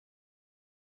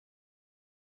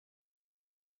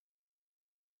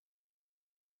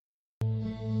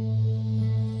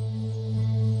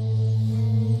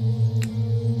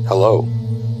Hello,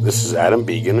 this is Adam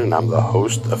Began, and I'm the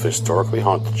host of Historically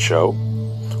Haunted Show,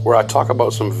 where I talk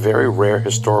about some very rare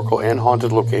historical and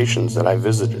haunted locations that I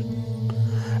visited.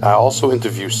 I also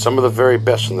interview some of the very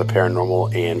best in the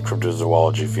paranormal and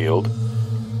cryptozoology field.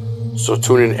 So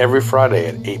tune in every Friday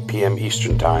at 8 p.m.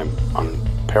 Eastern Time on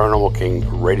Paranormal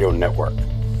King Radio Network.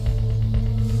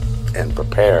 And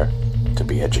prepare to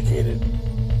be educated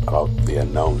about the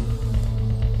unknown.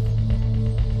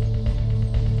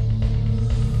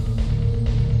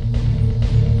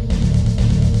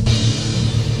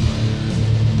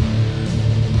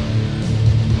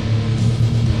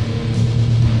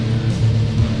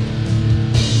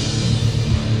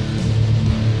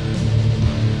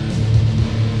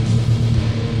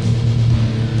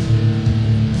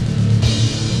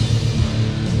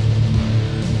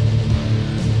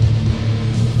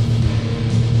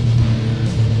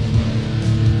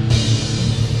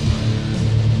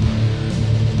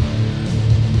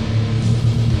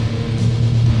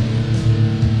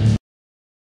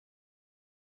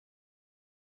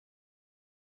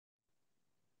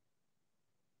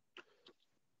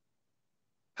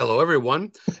 Hello,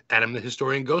 everyone. Adam, the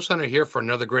Historian Ghost Hunter, here for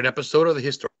another great episode of the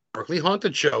Historically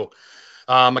Haunted Show.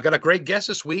 I got a great guest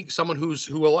this week, someone who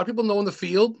a lot of people know in the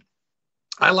field.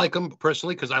 I like him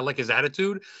personally because I like his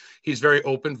attitude. He's very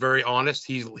open, very honest.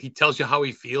 He tells you how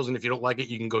he feels, and if you don't like it,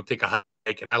 you can go take a hike.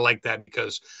 And I like that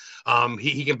because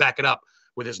he can back it up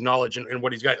with his knowledge and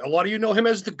what he's got. A lot of you know him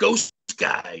as the Ghost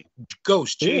Guy.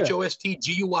 Ghost,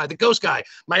 Ghostguy, the Ghost Guy.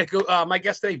 My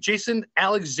guest today, Jason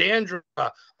Alexander.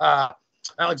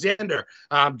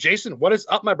 Jason, what is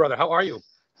up, my brother? How are you?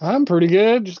 I'm pretty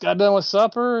good. Just got done with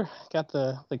supper. Got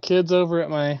the kids over at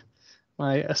my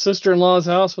sister-in-law's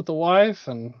house with the wife,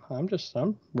 and I'm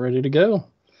ready to go.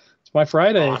 It's my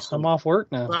Friday. Awesome. I'm off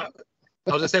work now. I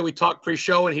was gonna say we talked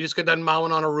pre-show, and he just got done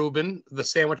mowing on a Reuben, the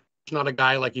sandwich. Not a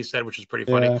guy, like he said, which is pretty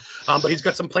funny. Yeah. But he's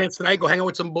got some plans tonight. Go hang out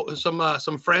with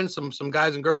some friends, some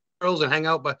guys and girls, and hang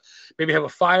out. But maybe have a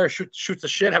fire, shoot the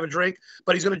shit, have a drink.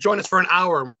 But he's going to join us for an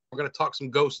hour. We're going to talk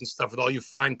some ghosts and stuff with all you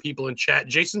fine people in chat.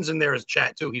 Jason's in there as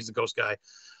chat too. He's the ghost guy.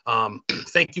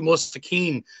 Thank you, Melissa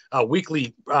Keene.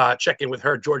 Weekly check-in with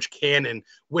her, George Cannon,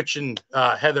 Witch and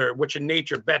Heather, Witch and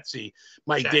Nature, Betsy,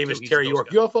 Mike chat Davis, Terry York,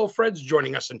 guy. UFO Fred's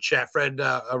joining us in chat. Fred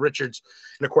Richards,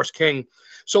 and of course King.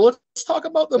 So let's talk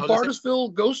about the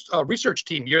Bartlesville Ghost Research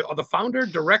Team. You're the founder,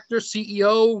 director,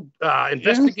 CEO,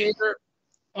 investigator,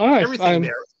 everything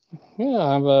there.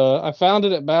 Yeah, I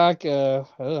founded it back, I'm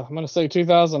going to say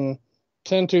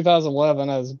 2010, 2011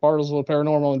 as Bartlesville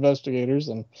Paranormal Investigators,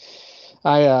 and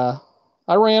I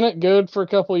ran it good for a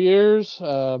couple of years,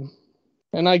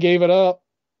 and I gave it up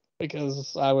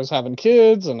because I was having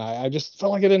kids, and I just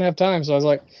felt like I didn't have time. So I was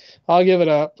like, I'll give it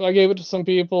up. So I gave it to some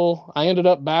people. I ended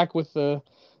up back with the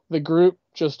group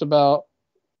just about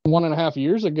 1.5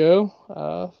 years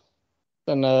ago.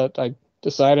 Then I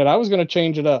decided I was going to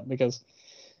change it up because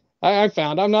I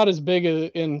found I'm not as big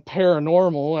in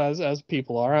paranormal as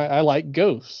people are. I like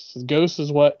ghosts. Ghosts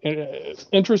is what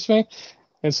interests me.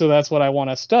 And so that's what I want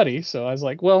to study. So I was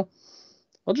like, well,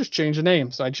 I'll just change the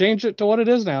name. So I changed it to what it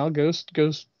is now,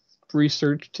 Ghost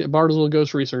Research, Bartlesville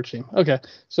Ghost Research Team. Okay,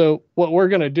 so what we're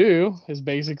going to do is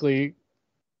basically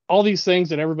all these things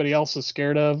that everybody else is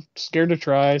scared of, scared to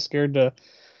try, scared to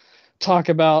talk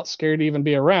about, scared to even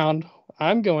be around.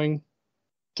 I'm going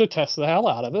to test the hell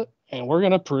out of it, and we're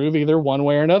going to prove either one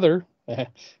way or another.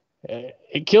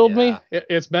 It killed me.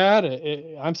 It's bad.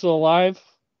 I'm still alive.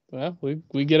 Well,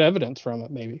 we get evidence from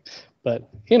it, maybe, but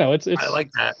it's. I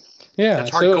like that. Yeah,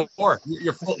 that's hardcore.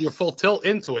 You're full tilt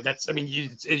into it. That's, I mean, you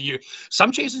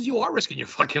some cases you are risking your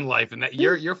fucking life, and that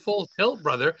you're full tilt,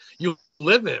 brother. You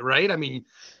live it, right? I mean,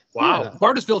 wow. Yeah.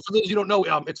 Bartlesville, for those you don't know,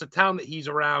 it's a town that he's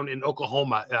around in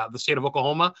Oklahoma, the state of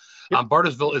Oklahoma. Yep.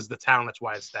 Bartlesville is the town. That's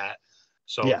why it's that.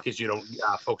 So in case you don't,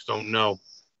 folks don't know.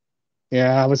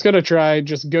 Yeah, I was gonna try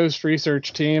just Ghost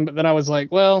Research Team, but then I was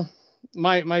like, well,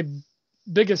 my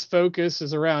biggest focus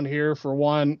is around here. For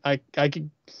one, I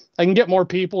can get more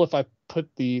people if I put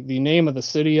the name of the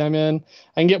city I'm in.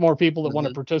 I can get more people that want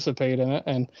to participate in it,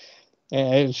 and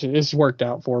it's worked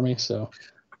out for me. So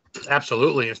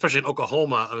absolutely, especially in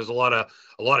Oklahoma, there's a lot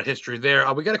of history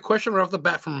there. We got a question right off the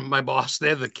bat from my boss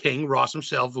there, the King Ross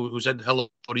himself, who said hello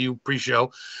to you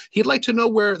pre-show. He'd like to know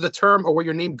where the term or where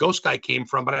your name Ghost Guy came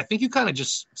from, but I think you kind of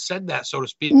just said that, so to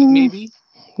speak, maybe.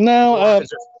 No,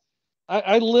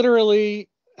 I literally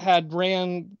had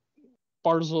ran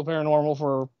Bartlesville Paranormal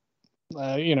for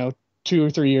 2 or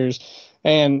 3 years,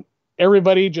 and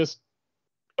everybody just,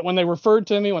 when they referred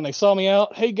to me, when they saw me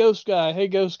out, hey Ghost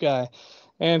Guy,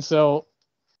 and so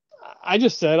I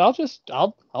just said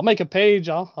I'll make a page,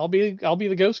 I'll be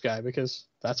the Ghost Guy, because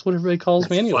that's what everybody calls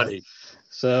me anyway. Funny.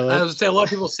 So I was say a lot of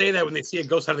people say that when they see a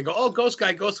ghost hunter, they go, "Oh, ghost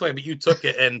guy, ghost way," but you took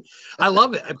it, and I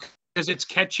love it because it's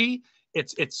catchy.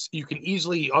 It's you can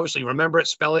easily obviously remember it,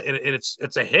 spell it, and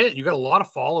it's a hit. You got a lot of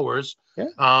followers.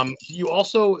 Yeah. You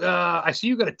also I see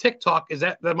you got a TikTok. Is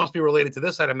that must be related to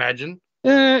this? I'd imagine.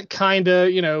 Kind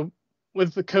of. You know,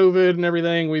 with the COVID and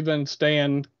everything, we've been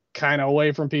staying kind of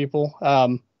away from people.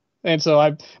 And so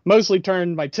I've mostly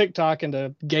turned my TikTok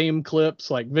into game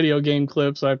clips, like video game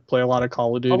clips. I play a lot of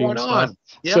Call of Duty and stuff.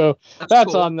 Yep, so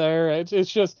that's cool. On there.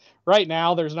 It's just right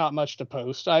now there's not much to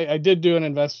post. I did do an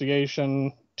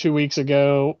investigation 2 weeks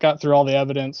ago, got through all the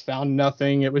evidence, found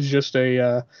nothing. It was just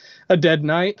a dead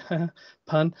night,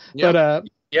 pun. Yep. But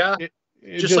yeah.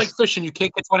 Just like fishing, you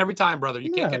can't catch one every time, brother.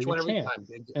 You can't catch one every time.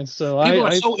 And so people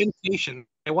are so impatient.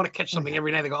 They want to catch something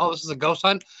every night. They go, "Oh, this is a ghost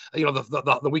hunt." You know,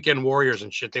 the weekend warriors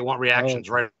and shit. They want reactions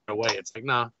right away. It's like,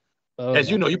 nah. As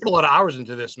you know, you put a lot of hours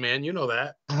into this, man. You know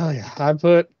that. Oh yeah, I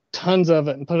put tons of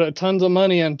it and put tons of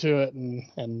money into it,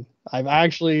 and I've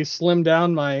actually slimmed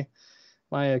down my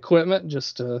equipment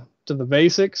just to the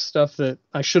basics stuff that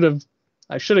I should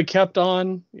have kept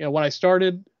on. You know, when I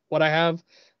started, what I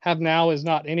have now is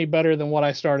not any better than what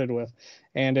I started with.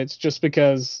 And it's just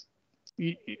because,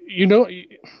 you know,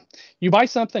 you buy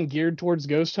something geared towards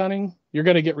ghost hunting, you're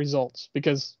going to get results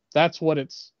because that's what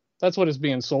it's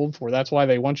being sold for. That's why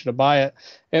they want you to buy it.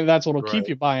 And that's what will keep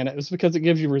you buying it. It's because it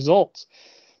gives you results.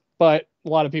 But a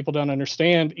lot of people don't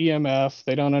understand EMF.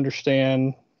 They don't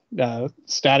understand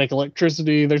static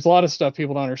electricity. There's a lot of stuff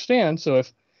people don't understand. So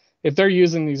if they're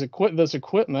using this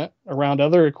equipment around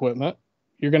other equipment,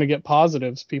 you're going to get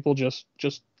positives. People just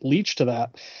leech to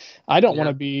that. I don't want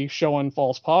to be showing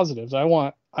false positives. I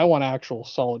want actual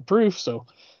solid proof. So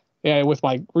with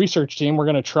my research team, we're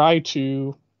going to try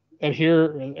to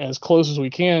adhere as close as we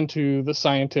can to the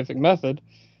scientific method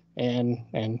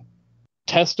and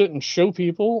test it and show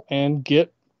people and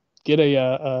get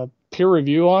a peer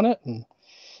review on it. And,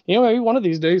 you know, maybe one of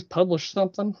these days publish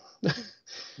something.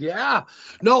 Yeah.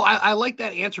 No, I like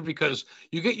that answer because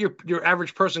you get your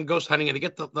average person ghost hunting and they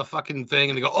get the fucking thing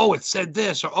and they go, "Oh, it said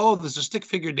this," or, "Oh, there's a stick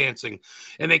figure dancing."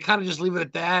 And they kind of just leave it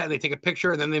at that and they take a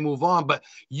picture and then they move on. But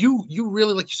you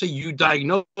really, like you say, you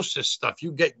diagnose this stuff.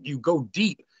 You go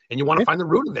deep and you want to find the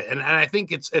root of it. And I think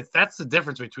that's the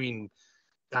difference between,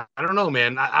 I don't know,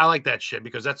 man. I like that shit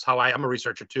because that's how I'm a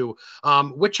researcher too.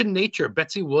 Witch in Nature,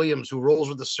 Betsy Williams, who rolls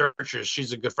with the Searchers.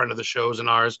 She's a good friend of the shows and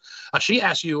ours. She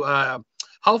asked you,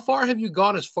 how far have you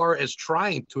gone as far as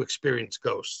trying to experience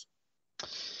ghosts?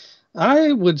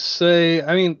 I would say,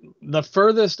 I mean, the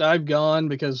furthest I've gone,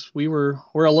 because we're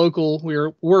a local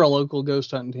ghost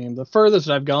hunting team. The furthest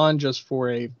I've gone just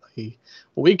for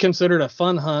what we considered a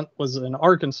fun hunt was in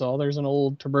Arkansas. There's an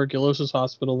old tuberculosis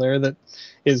hospital there that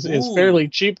is fairly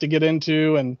cheap to get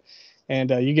into, and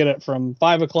you get it from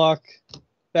 5:00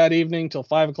 that evening till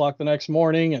 5:00 the next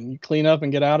morning, and you clean up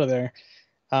and get out of there.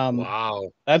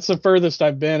 Wow, that's the furthest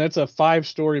I've been. It's a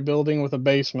 5-story building with a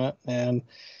basement, and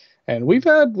we've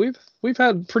had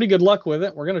pretty good luck with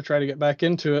it. We're going to try to get back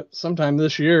into it sometime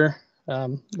this year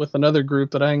with another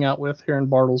group that I hang out with here in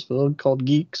Bartlesville called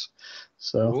Geeks.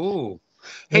 So,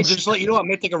 hey, just to let you know, I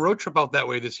may take a road trip out that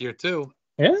way this year too.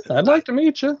 Yeah, I'd like to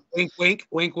meet you. Wink, wink,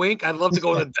 wink, wink. I'd love to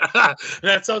go to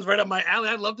that sounds right up my alley.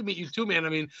 I'd love to meet you too, man. I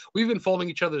mean, we've been following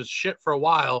each other's shit for a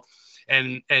while.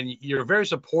 And you're very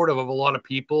supportive of a lot of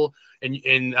people,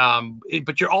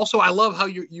 but you're also, I love how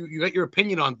you got your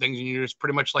opinion on things, and you're just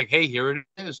pretty much like, "Hey, here it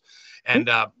is," and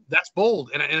that's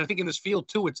bold. And I think in this field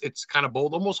too, it's kind of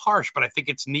bold, almost harsh, but I think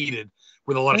it's needed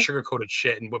with a lot of sugar-coated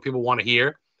shit and what people want to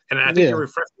hear. And I think you're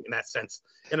refreshing in that sense,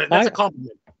 and that's a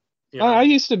compliment. You know? I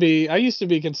used to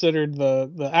be considered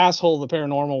the asshole of the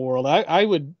paranormal world.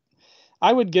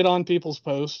 I would get on people's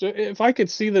posts if I could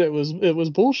see that it was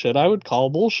bullshit. I would call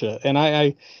bullshit, and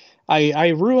I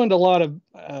ruined a lot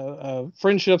of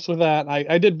friendships with that.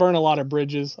 I did burn a lot of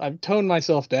bridges. I've toned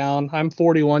myself down. I'm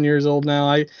 41 years old now.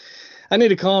 I need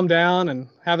to calm down and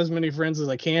have as many friends as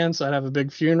I can, so I'd have a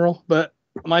big funeral. But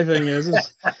my thing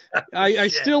is I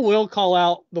still will call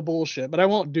out the bullshit, but I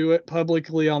won't do it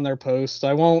publicly on their posts.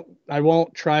 I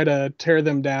won't try to tear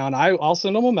them down. I'll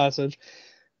send them a message.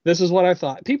 This is what I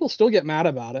thought. People still get mad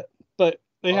about it, but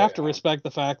they have to respect the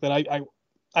fact that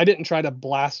I didn't try to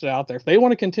blast it out there. If they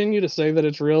want to continue to say that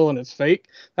it's real and it's fake,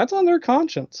 that's on their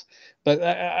conscience. But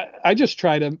I just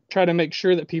try to make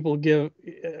sure that people give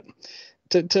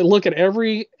to look at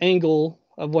every angle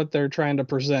of what they're trying to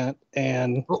present.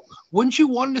 And wouldn't you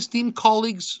want esteemed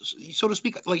colleagues, so to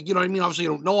speak, like, you know what I mean? Obviously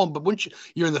you don't know them, but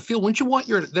you're in the field, wouldn't you want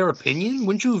their opinion?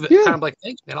 Wouldn't you kind of like,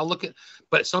 "Thanks, man, I'll look at,"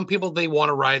 but some people, they want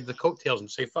to ride the coattails and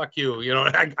say, "Fuck you." You know,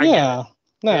 I get it.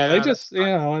 No, they Yeah, just,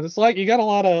 it's like you got a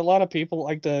lot of people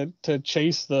like to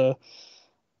chase the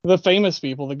famous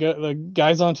people, the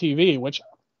guys on TV, which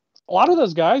a lot of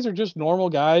those guys are just normal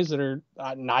guys that are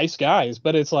nice guys,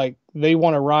 but it's like they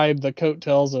want to ride the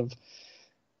coattails of,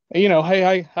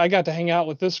 hey, I got to hang out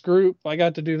with this group, I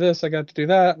got to do this, I got to do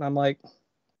that, and I'm like,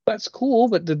 that's cool,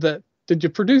 but did you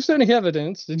produce any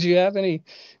evidence? Did you have anything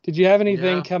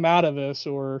yeah, come out of this,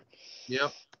 or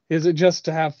yep. is it just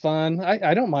to have fun?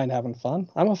 I don't mind having fun.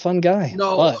 I'm a fun guy,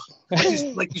 No, but but these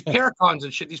Paracons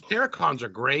and shit. These Paracons are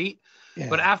great,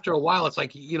 but yeah, after a while, it's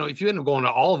like if you end up going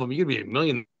to all of them, you'd be a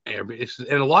millionaire.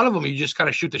 And a lot of them, you just kind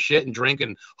of shoot the shit and drink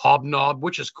and hobnob,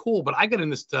 which is cool. But I get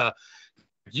in this to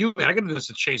man. I get into this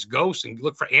to chase ghosts and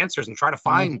look for answers and try to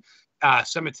find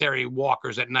cemetery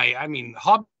walkers at night. I mean,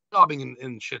 hobnobbing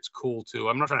and shit's cool too.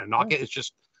 I'm not trying to knock it. It's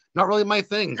just not really my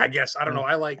thing, I guess. I don't know.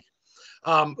 I like.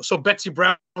 So Betsy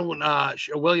Brown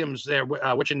Williams there,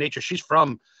 Witch in Nature, she's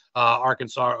from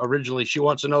Arkansas originally. She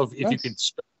wants to know if you could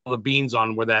spill the beans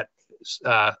on where that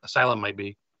asylum might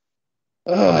be.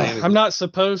 I'm not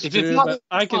supposed to, not, but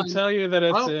I can tell you that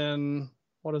it's in,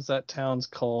 what is that town's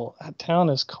called? That town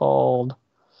is called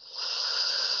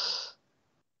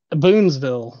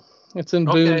Boonesville. It's in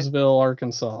Boonesville,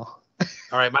 Arkansas. All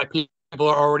right, my people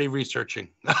are already researching.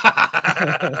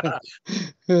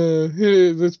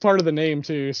 It's part of the name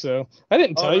too, so I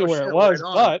didn't tell you where it was,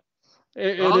 but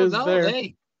it is there.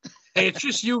 Hey, it's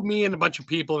just you, me, and a bunch of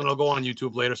people, and it'll go on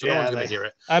YouTube later, so no one's going to hear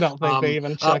it. I don't think they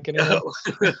even check it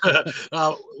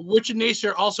out. Witch in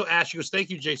Nature also asked, she goes, thank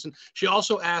you, Jason. She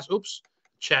also asked, oops,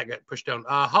 chat got pushed down.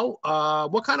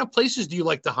 What kind of places do you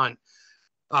like to hunt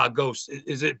ghosts?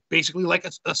 Is it basically like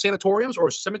sanatoriums or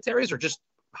cemeteries or just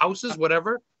houses,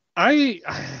 whatever? I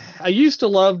used to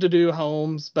love to do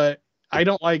homes, but I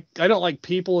don't like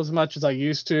people as much as I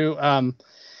used to.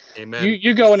 Amen.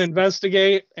 You go and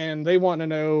investigate, and they want to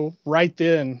know right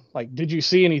then, like, did you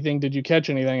see anything? Did you catch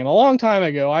anything? And a long time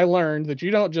ago, I learned that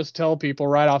you don't just tell people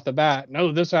right off the bat,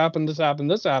 no, this happened, this happened,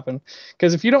 this happened.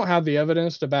 Because if you don't have the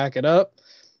evidence to back it up,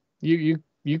 they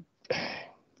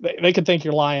could think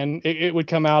you're lying. It would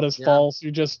come out as false.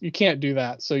 You can't do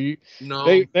that. So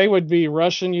they would be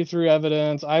rushing you through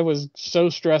evidence. I was so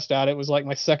stressed out. It was like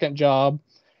my second job.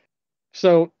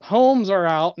 So homes are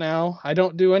out now. I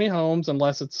don't do any homes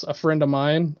unless it's a friend of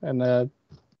mine, and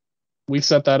we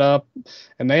set that up,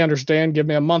 and they understand. Give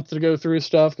me a month to go through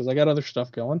stuff because I got other stuff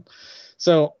going.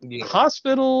 So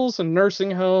hospitals and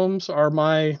nursing homes are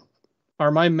my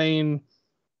main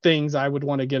things I would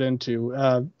want to get into.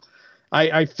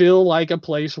 I feel like a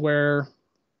place where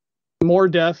more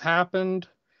death happened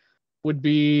would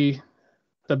be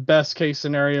the best case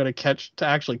scenario to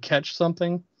actually catch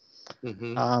something.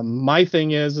 Mm-hmm. My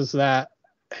thing is that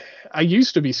I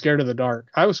used to be scared of the dark.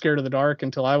 I was scared of the dark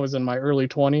until I was in my early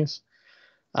 20s.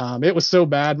 It was so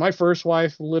bad. My first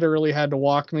wife literally had to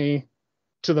walk me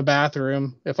to the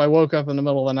bathroom if I woke up in the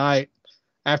middle of the night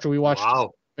after we watched the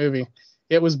movie.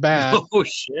 It was bad. Oh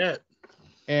shit.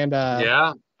 And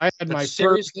I had my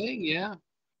first thing. Yeah.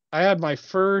 I had my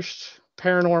first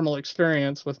paranormal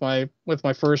experience with my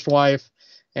first wife,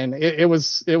 and it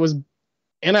was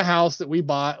in a house that we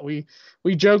bought. We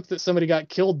joked that somebody got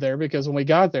killed there because when we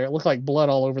got there, it looked like blood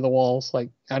all over the walls. Like,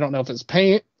 I don't know if it's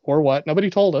paint or what.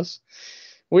 Nobody told us.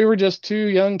 We were just two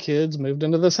young kids moved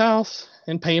into this house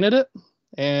and painted it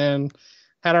and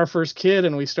had our first kid.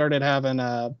 And we started having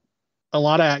a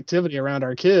lot of activity around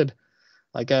our kid.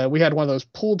 Like we had one of those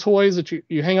pool toys that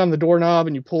you hang on the doorknob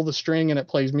and you pull the string and it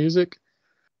plays music.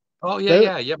 Oh,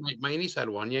 yeah. My niece had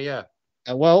one. Yeah.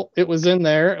 Well, it was in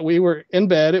there. We were in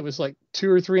bed. It was like 2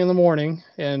 or 3 in the morning.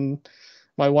 And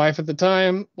my wife at the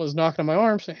time was knocking on my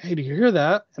arm saying, hey, do you hear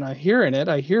that? And I hear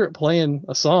it playing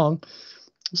a song.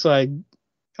 So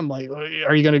I'm like,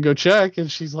 are you going to go check?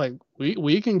 And she's like,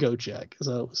 we can go check.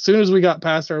 So as soon as we got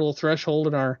past our little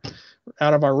threshold out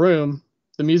of our room,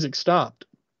 the music stopped.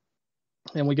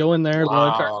 And we go in there,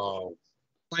 look,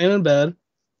 laying in bed.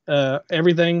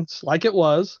 Everything's like it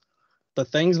was. The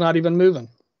thing's not even moving.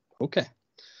 Okay.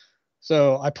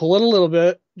 So I pull it a little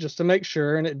bit just to make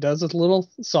sure, and it does this little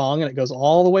song, and it goes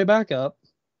all the way back up.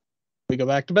 We go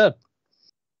back to bed.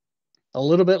 A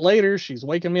little bit later, she's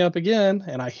waking me up again,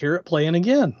 and I hear it playing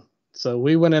again. So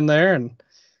we went in there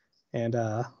and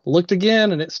looked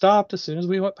again, and it stopped as soon as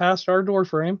we went past our door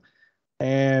frame.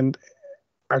 And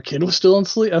our kid was still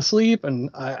asleep, and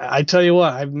I tell you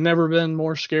what, I've never been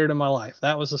more scared in my life.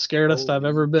 That was the scaredest I've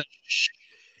ever been.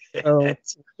 So,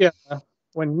 yeah.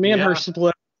 When me and her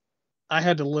split, I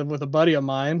had to live with a buddy of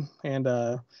mine, and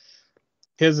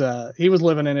he was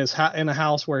living in a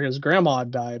house where his grandma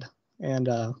had died. And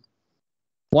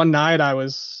one night I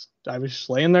was just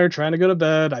laying there trying to go to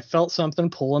bed. I felt something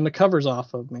pulling the covers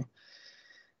off of me.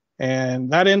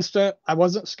 And that instant, I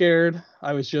wasn't scared.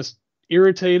 I was just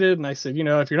irritated. And I said,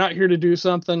 if you're not here to do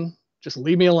something, just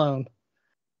leave me alone.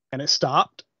 And it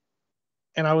stopped.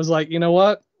 And I was like, you know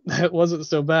what? That wasn't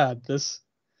so bad. This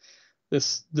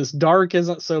dark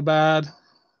isn't so bad.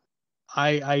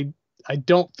 I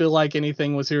don't feel like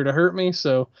anything was here to hurt me.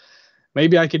 So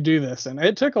maybe I could do this. And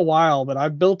it took a while, but I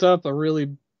built up a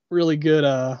really, really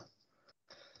good,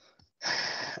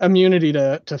 immunity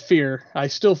to fear. I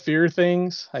still fear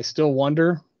things. I still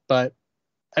wonder, but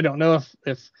I don't know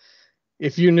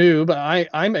if you knew, but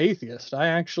I'm atheist.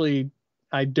 I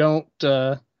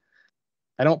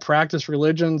don't practice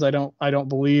religions. I don't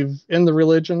believe in the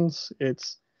religions.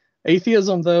 It's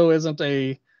atheism though isn't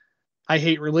a I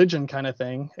hate religion kind of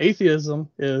thing. Atheism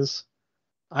is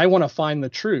I want to find the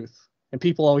truth. And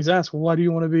people always ask, well, why do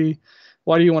you want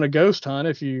to ghost hunt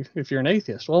if you're an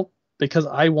atheist? Well, because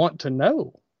I want to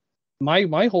know.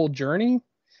 My whole journey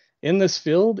in this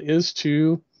field is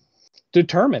to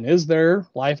determine, is there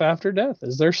life after death?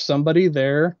 Is there somebody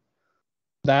there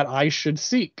that I should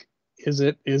seek? Is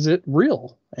it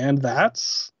real? And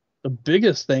that's the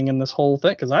biggest thing in this whole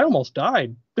thing, because I almost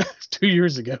died 2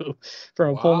 years ago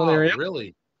from a pulmonary.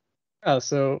 Really? Yeah,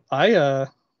 so I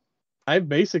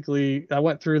basically I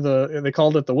went through they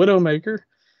called it the Widowmaker.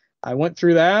 I went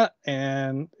through that,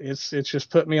 and it's just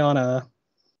put me on a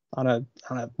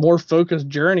more focused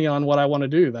journey on what I want to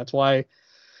do. That's why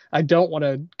I don't want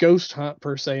to ghost hunt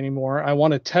per se anymore. I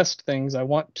want to test things. I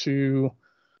want to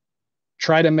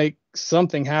try to make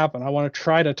something happen. I want to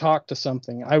try to talk to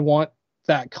something. I want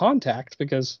that contact,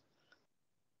 because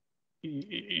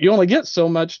you only get so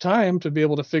much time to be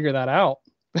able to figure that out.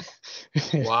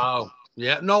 Wow.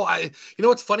 Yeah, no,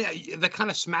 what's funny? That kind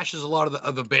of smashes a lot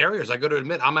of the barriers. I got to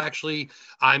admit, I'm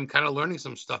kind of learning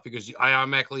some stuff, because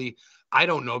I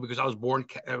don't know, because I was born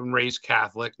and raised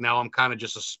Catholic. Now I'm kind of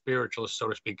just a spiritualist, so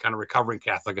to speak, kind of recovering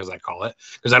Catholic, as I call it,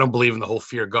 because I don't believe in the whole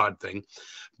fear God thing.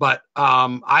 But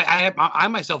I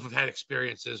myself have had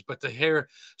experiences, but to hear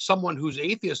someone who's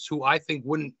atheist, who I think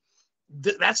wouldn't,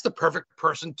 that's the perfect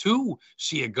person to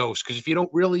see a ghost. Because if you don't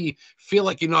really feel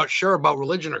like you're not sure about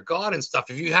religion or God and stuff,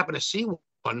 if you happen to see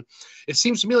one, it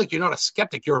seems to me like you're not a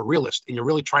skeptic, you're a realist, and you're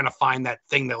really trying to find that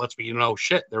thing that lets me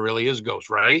shit, there really is ghosts,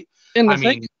 right? And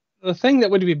the thing that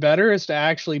would be better is to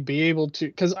actually be able to,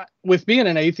 because with being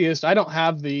an atheist, I don't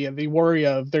have the worry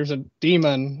of there's a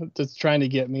demon that's trying to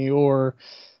get me, or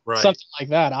something like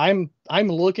that. I'm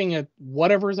looking at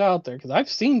whatever's out there, because I've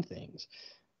seen things,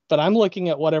 but I'm looking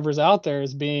at whatever's out there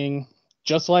as being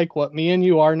just like what me and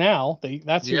you are now.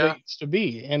 That's who they used to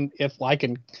be. And if I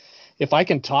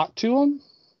can talk to them,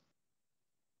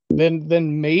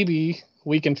 then maybe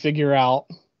we can figure out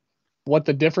what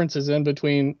the difference is in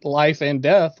between life and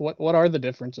death. What are the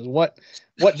differences? What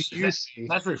do you see?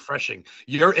 That's refreshing.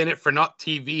 You're in it for not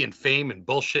TV and fame and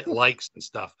bullshit likes and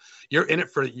stuff. You're in it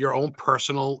for your own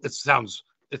personal. It sounds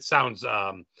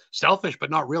selfish, but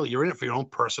not really. You're in it for your own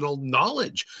personal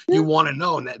knowledge. You want to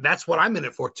know, and that's what I'm in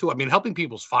it for too. I mean, helping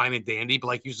people's fine and dandy, but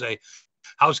like you say,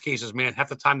 house cases, man, half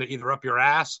the time they're either up your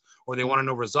ass or they want to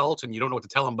know results, and you don't know what to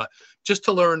tell them. But just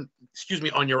to learn,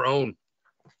 on your own.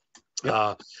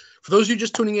 For those of you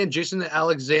just tuning in, Jason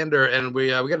Alexander, and we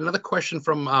got another question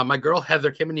from my girl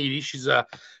Heather Kiminiti.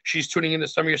 She's tuning into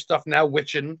some of your stuff now,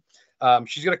 witching.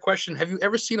 She's got a question. Have you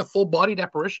ever seen a full-bodied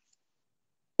apparition?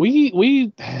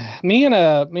 Me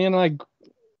and my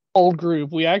old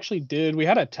group, we actually did. We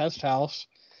had a test house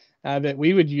that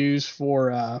we would use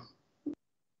for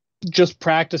just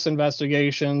practice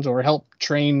investigations or help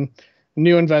train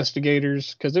new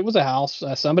investigators, because it was a house.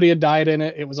 Somebody had died in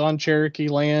it. It was on Cherokee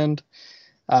land.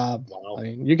 Wow. I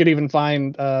mean, you could even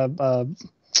find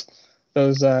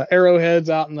those arrowheads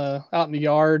out in the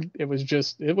yard. It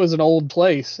was an old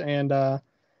place. And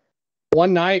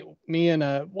one night, me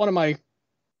and one of my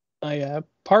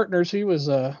partners, he was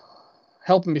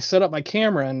helping me set up my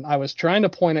camera, and I was trying to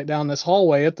point it down this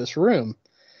hallway at this room.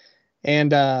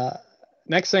 And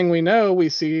next thing we know, we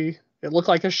see it looked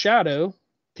like a shadow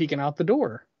peeking out the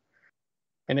door,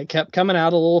 and it kept coming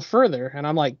out a little further. And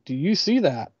I'm like, "Do you see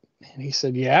that?" And he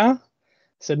said, "Yeah." I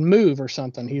said, "Move," or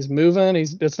something. He's moving.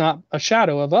 It's not a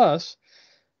shadow of us.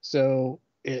 So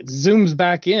it zooms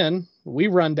back in. We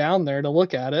run down there to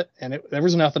look at it, and there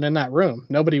was nothing in that room.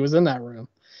 Nobody was in that room.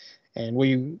 And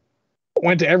we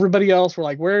went to everybody else. We're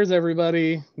like, "Where's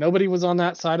everybody?" Nobody was on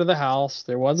that side of the house.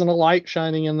 There wasn't a light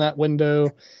shining in that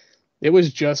window. It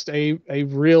was just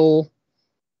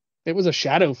it was a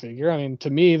shadow figure. I mean,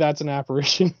 to me, that's an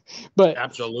apparition. But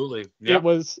absolutely, yep.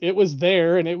 It was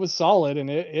there, and it was solid, and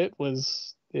it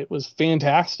was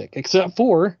fantastic. Except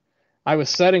for I was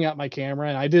setting up my camera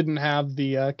and I didn't have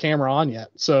the camera on yet.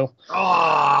 So,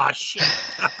 oh shit.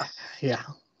 yeah.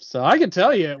 So I can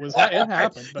tell you it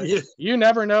happened, but Yeah. you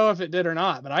never know if it did or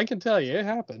not. But I can tell you it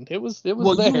happened. It was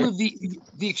Well, there. you live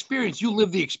the experience. You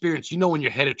live the experience. You know when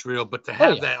your head it's real, but to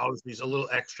have that obviously is a little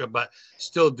extra. But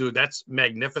still, dude, that's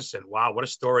magnificent. Wow, what a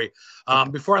story.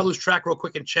 Before I lose track, real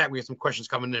quick in chat, we have some questions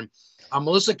coming in.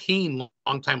 Melissa Keene,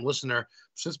 longtime listener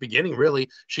since beginning, really.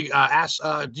 She asks,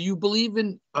 "Do you believe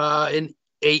in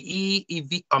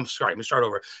AEV? I'm sorry, let me start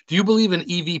over. Do you believe in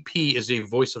EVP is a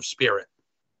voice of spirit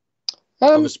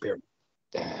of a spirit?"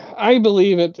 I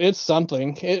believe it's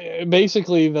something.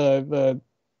 Basically the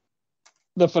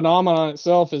phenomenon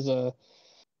itself it's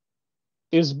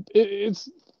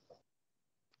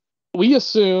we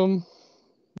assume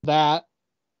that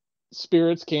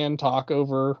spirits can talk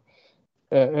over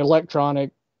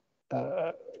electronic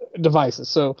devices.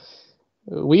 So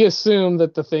we assume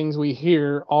that the things we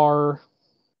hear are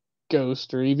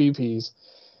ghosts or EVPs.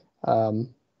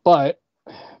 But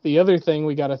the other thing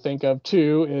we got to think of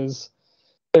too is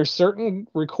there's certain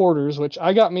recorders, which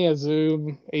I got me a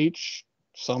Zoom H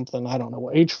something, I don't know,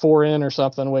 H4n or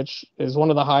something, which is one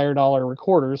of the higher dollar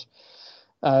recorders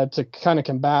to kind of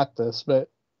combat this. But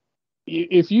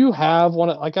if you have one,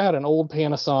 like I had an old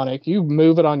Panasonic, you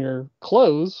move it on your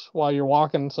clothes while you're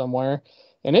walking somewhere,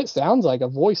 and it sounds like a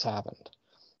voice happened.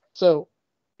 So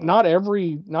not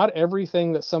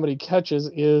everything that somebody catches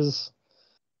is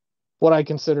what I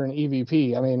consider an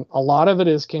EVP. I mean, a lot of it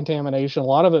is contamination, a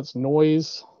lot of it's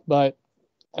noise, but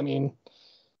I mean,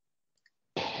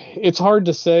 it's hard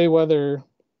to say whether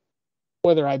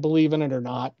I believe in it or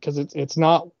not, because it's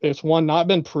not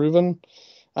been proven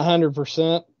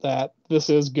 100% that this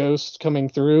is ghosts coming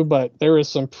through, but there is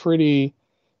some pretty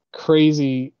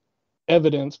crazy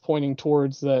evidence pointing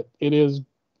towards that it is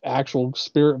actual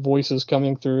spirit voices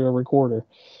coming through a recorder.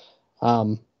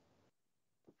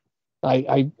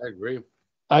 I agree.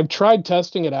 I've tried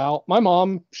testing it out. My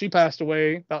mom, she passed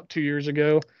away about 2 years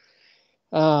ago.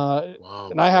 Wow,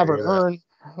 and I have her urn.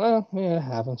 Well, yeah, it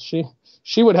happens.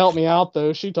 She would help me out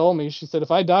though. She told me, she said,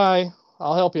 if I die,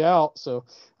 I'll help you out. So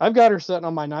I've got her sitting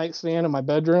on my nightstand in my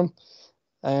bedroom,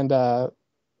 and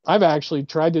I've actually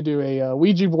tried to do a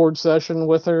Ouija board session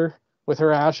with her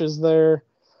ashes there.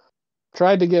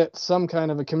 Tried to get some kind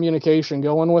of a communication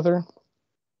going with her.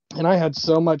 And I had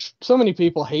so many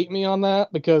people hate me on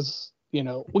that because,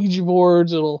 Ouija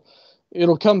boards,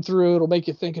 it'll come through, it'll make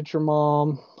you think it's your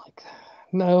mom. Like,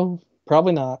 no,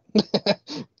 probably not.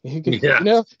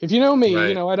 If you know me,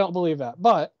 right. I don't believe that.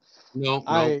 But No.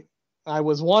 I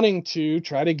was wanting to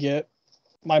try to get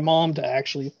my mom to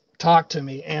actually talk to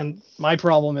me. And my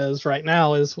problem is right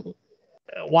now is,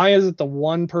 why is it the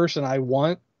one person I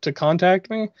want to contact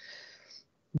me,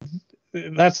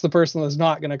 that's the person that's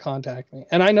not going to contact me?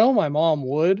 And I know my mom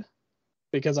would,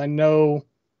 because I know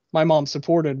my mom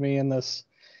supported me in this.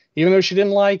 Even though she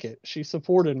didn't like it, she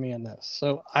supported me in this.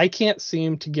 So I can't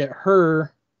seem to get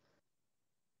her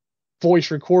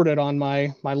voice recorded on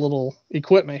my little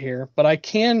equipment here, but I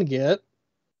can get,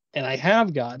 and I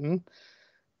have gotten,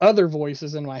 other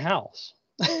voices in my house.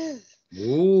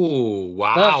 Ooh,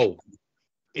 wow.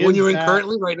 When you're in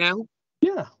currently right now?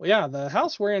 Yeah. The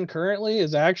house we're in currently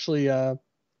is actually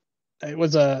it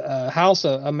was a house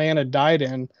a man had died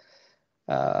in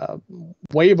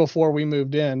way before we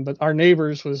moved in, but our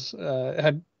neighbors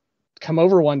had come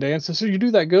over one day and said, "So you do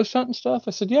that ghost hunting stuff?"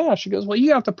 I said, "Yeah." She goes, "Well,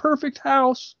 you have the perfect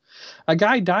house. A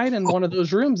guy died in one of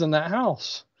those rooms in that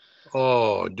house."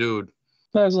 Oh, dude.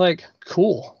 I was like,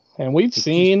 "Cool." And we've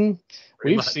seen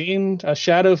a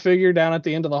shadow figure down at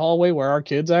the end of the hallway where our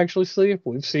kids actually sleep.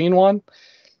 We've seen one.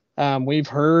 We've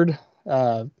heard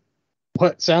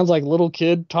what sounds like little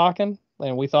kid talking,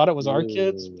 and we thought it was our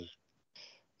kids.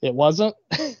 It wasn't.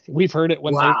 We've heard it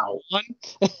when they were on.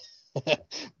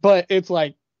 But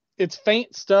it's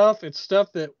faint stuff. It's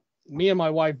stuff that me and my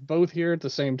wife both hear at the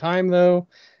same time, though,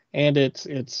 and it's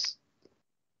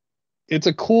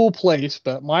a cool place.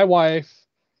 But my wife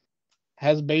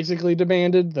has basically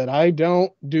demanded that I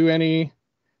don't do any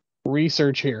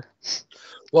research here.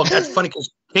 Well, that's funny because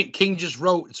King just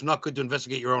wrote, "It's not good to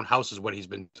investigate your own house," is what he's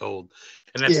been told,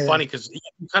 and that's funny because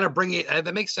you kind of bring it.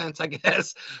 That makes sense, I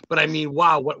guess. But I mean,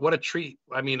 wow, what a treat!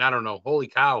 I mean, I don't know. Holy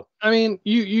cow! I mean,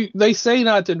 they say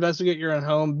not to investigate your own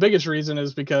home. Biggest reason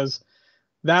is because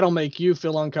that'll make you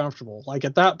feel uncomfortable. Like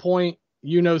at that point,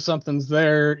 something's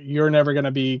there. You're never going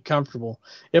to be comfortable.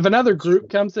 If another group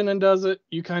comes in and does it,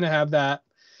 you kind of have that,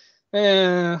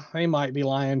 they might be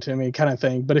lying to me kind of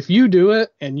thing. But if you do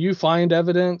it and you find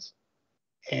evidence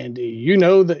and you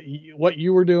know that what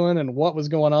you were doing and what was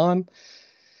going on,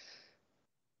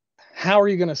 how are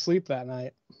you going to sleep that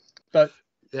night? But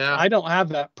Yeah. I don't have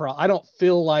that I don't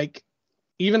feel like,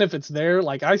 even if it's there,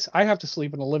 like I have to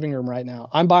sleep in the living room right now.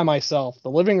 I'm by myself.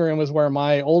 The living room is where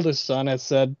my oldest son has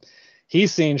said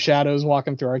he's seen shadows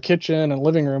walking through our kitchen and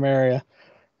living room area.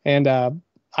 And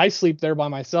I sleep there by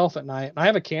myself at night. And I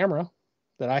have a camera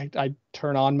that I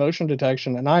turn on motion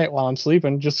detection at night while I'm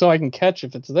sleeping, just so I can catch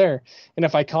if it's there. And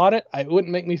if I caught it, it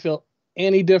wouldn't make me feel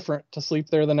any different to sleep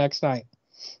there the next night.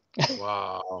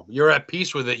 Wow, you're at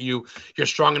peace with it. You're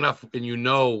strong enough, and you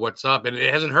know what's up, and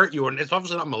it hasn't hurt you, and it's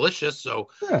obviously not malicious. So,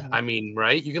 Yeah. I mean,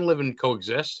 right? You can live and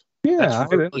coexist. Yeah,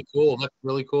 That's really cool. That's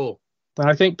really cool. And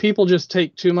I think people just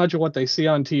take too much of what they see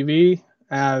on TV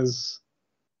as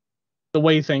the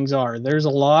way things are. There's a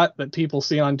lot that people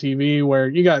see on TV where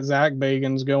you got Zach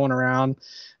Bagans going around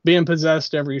being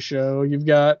possessed every show. You've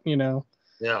got, Yuck.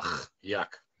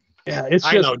 Yeah, it's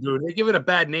I know, dude. They give it a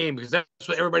bad name because that's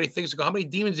what everybody thinks. How many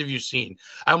demons have you seen?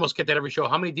 I almost get that every show.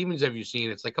 How many demons have you seen?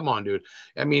 It's like, come on, dude.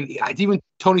 I mean, even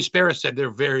Tony Sparrow said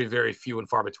they're very, very few and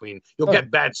far between. You'll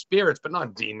get bad spirits, but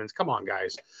not demons. Come on,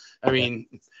 guys. I mean,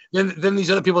 then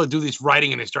these other people that do this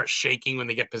writing and they start shaking when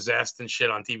they get possessed and shit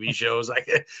on TV shows. Like,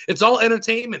 it's all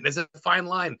entertainment. There's a fine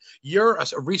line. You're a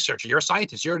researcher. You're a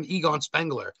scientist. You're an Egon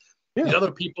Spengler. Yeah. These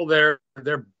other people, they're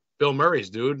Bill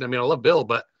Murray's, dude. I mean, I love Bill,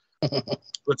 but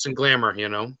glitz and glamour,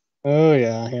 Oh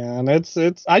yeah, and it's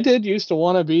I did used to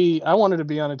want to be. I wanted to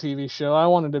be on a TV show. I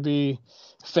wanted to be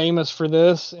famous for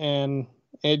this, and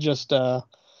it just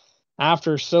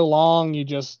after so long,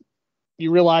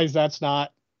 you realize that's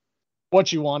not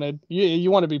what you wanted. You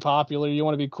want to be popular. You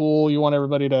want to be cool. You want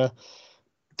everybody to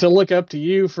look up to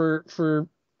you for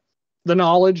the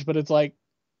knowledge. But it's like,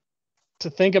 to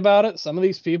think about it, some of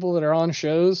these people that are on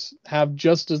shows have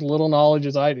just as little knowledge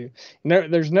as I do.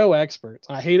 There's no experts.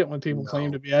 I hate it when people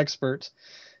claim to be experts.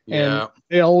 And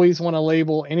they always want to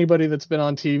label anybody that's been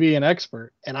on TV an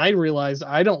expert. And I realized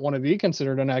I don't want to be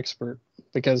considered an expert,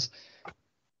 because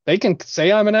they can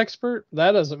say I'm an expert.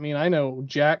 That doesn't mean I know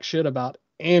jack shit about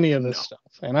any of this stuff.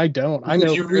 And I don't. Because I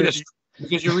know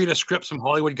because you read a script some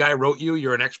Hollywood guy wrote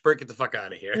you're an expert. Get the fuck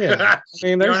out of here. Yeah. I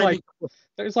mean,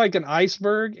 there's like an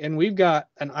iceberg, and we've got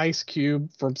an ice cube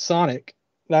from Sonic.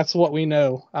 That's what we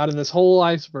know out of this whole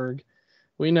iceberg.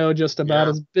 We know just about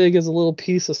as big as a little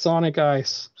piece of Sonic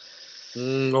ice.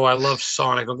 Oh, I love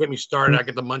Sonic. Don't get me started. I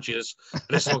get the munchies. I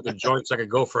just smoke the joints. I could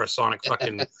go for a Sonic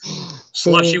fucking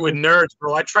slushy with nerds,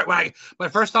 bro. I tried my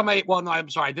first time I'm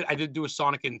sorry. I did do a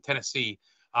Sonic in Tennessee.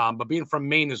 But being from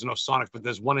Maine, there's no Sonic, but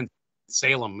there's one in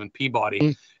Salem and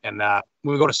Peabody. And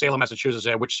when we go to Salem, Massachusetts,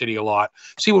 I Witch City a lot.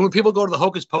 See, when people go to the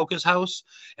Hocus Pocus house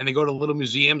and they go to little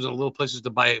museums and little places to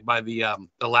buy the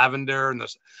lavender and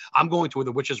I'm going to where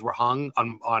the witches were hung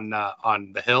on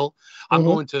the hill. I'm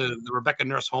going to the Rebecca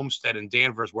Nurse homestead in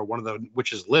Danvers where one of the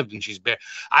witches lived, and she's bare.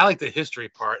 I like the history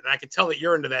part, and I can tell that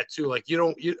you're into that too. Like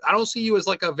I don't see you as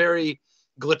like a very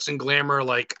glitz and glamour,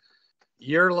 like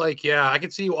you're like, I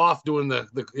can see you off doing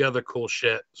the other cool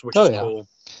shit, which is cool.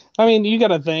 I mean, you got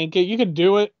to think you could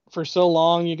do it for so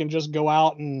long. You can just go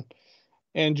out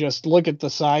and just look at the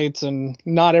sites and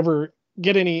not ever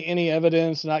get any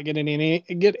evidence, not get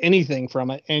anything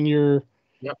from it, and you're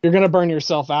going to burn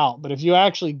yourself out. But if you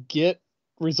actually get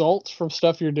results from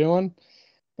stuff you're doing,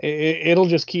 it'll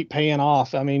just keep paying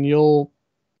off. I mean, you'll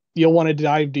want to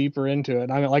dive deeper into it.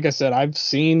 I mean, like I said, I've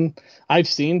seen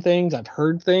things, I've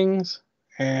heard things,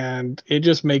 and it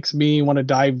just makes me want to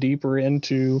dive deeper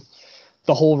into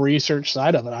the whole research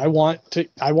side of it. I want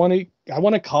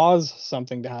to cause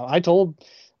something to happen.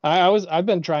 I've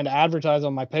been trying to advertise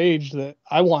on my page that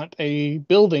I want a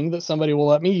building that somebody will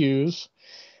let me use.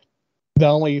 The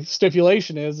only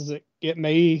stipulation is that it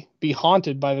may be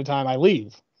haunted by the time I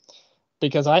leave,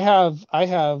 because I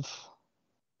have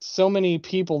so many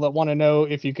people that want to know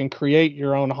if you can create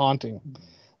your own haunting.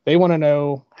 They want to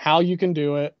know how you can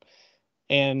do it.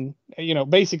 And,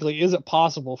 basically, is it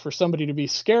possible for somebody to be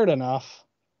scared enough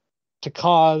to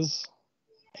cause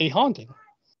a haunting?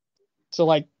 So,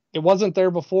 like, it wasn't there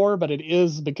before, but it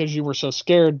is because you were so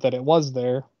scared that it was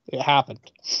there. It happened.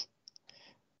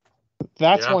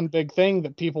 That's one big thing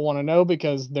that people want to know,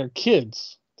 because their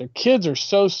kids are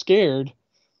so scared.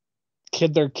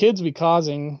 Their kids be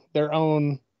causing their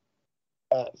own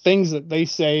things that they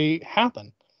say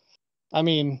happen. I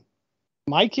mean,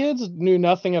 my kids knew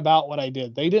nothing about what I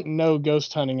did. They didn't know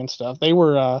ghost hunting and stuff. They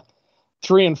were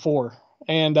 3 and 4.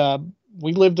 And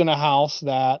we lived in a house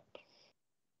that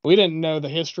we didn't know the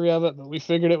history of it, but we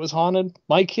figured it was haunted.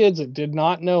 My kids that did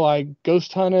not know I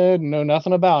ghost hunted, know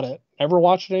nothing about it, never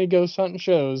watched any ghost hunting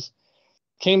shows,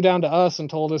 came down to us and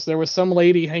told us there was some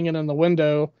lady hanging in the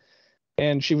window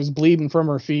and she was bleeding from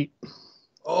her feet.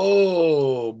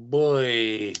 Oh,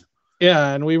 boy.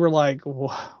 Yeah, and we were like,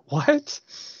 what?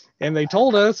 And they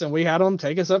told us, and we had them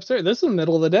take us upstairs. This is the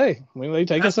middle of the day. They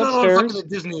take us That's not on fucking upstairs. the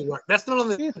Disney. That's not on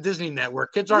the Yeah, Disney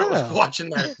network. Kids aren't yeah,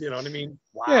 watching that. You know what I mean?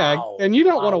 yeah. Wow. And you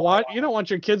don't want Wow. to Wow. watch. You don't want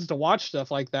your kids to watch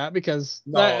stuff like that because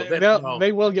No, no.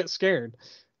 they will get scared.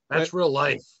 But That's real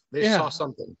life. They saw yeah,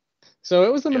 something. so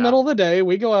it was in the Yeah. middle of the day.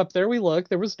 We go up there. We look.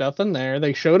 There was nothing there.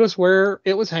 They showed us where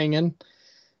it was hanging.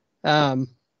 Um,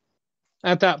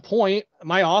 at that point,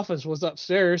 my office was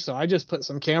upstairs, so I just put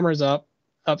some cameras up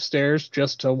upstairs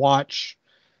just to watch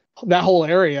that whole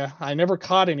area. I never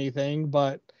caught anything,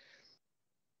 but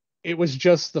it was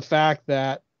just the fact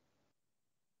that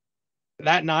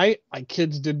that night my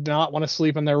kids did not want to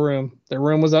sleep in their room. Their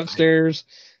room was upstairs.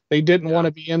 They didn't want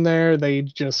to be in there. They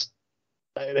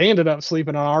ended up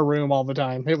sleeping in our room all the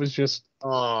time. It was just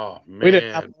Oh man. we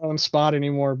didn't have our own spot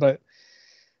anymore, but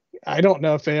I don't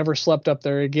know if they ever slept up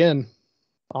there again,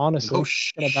 honestly, No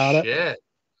thinking about it. shit.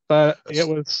 But it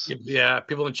was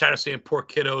People in chat are saying poor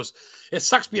kiddos. It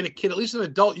sucks being a kid. At least an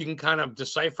adult you can kind of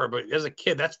decipher, but as a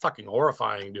kid, that's fucking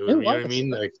horrifying, dude. You know what I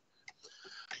mean? Like,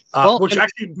 which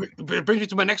actually brings me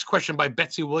to my next question by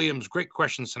Betsy Williams. Great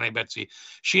questions tonight, Betsy.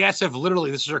 She asks if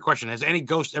literally, this is her question: has any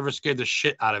ghost ever scared the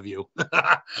shit out of you?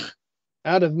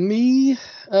 out of me.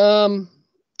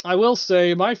 I will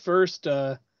say my first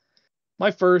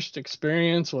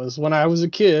experience was when I was a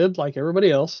kid, like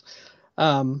everybody else.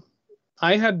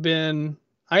 I had gone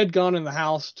in the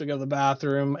house to go to the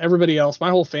bathroom. Everybody else, my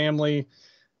whole family,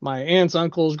 my aunts,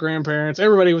 uncles, grandparents,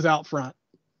 everybody was out front.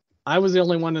 I was the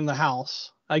only one in the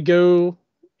house. I go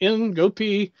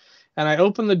pee, and I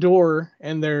open the door,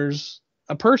 and there's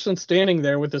a person standing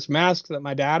there with this mask that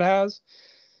my dad has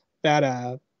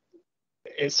that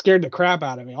it scared the crap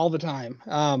out of me all the time.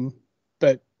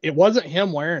 But it wasn't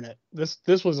him wearing it.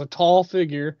 This was a tall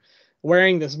figure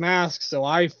wearing this mask. So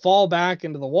I fall back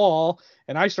into the wall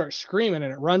and I start screaming,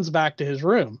 and it runs back to his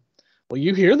room. Well,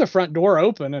 you hear the front door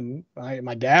open, and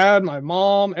my dad, my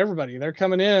mom, everybody, they're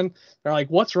coming in. They're like,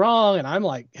 "What's wrong?" And I'm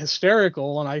like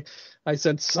hysterical. And I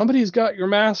said, "Somebody's got your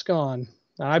mask on."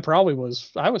 And I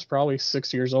was probably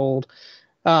 6 years old.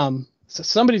 So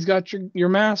somebody's got your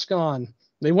mask on.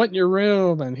 They went in your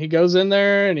room, and he goes in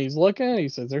there and he's looking. He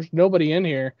says, "There's nobody in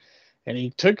here." And he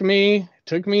took me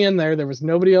in there. There was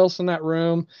nobody else in that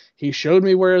room. He showed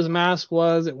me where his mask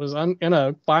was. It was in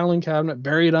a filing cabinet,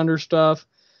 buried under stuff.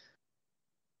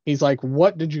 He's like,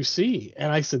 "What did you see?"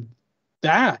 And I said,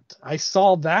 I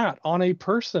saw that on a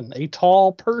person, a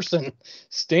tall person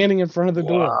standing in front of the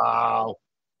door. Wow.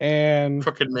 And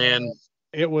crooked man.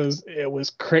 It was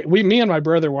crazy. Me and my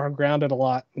brother were grounded a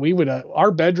lot. We would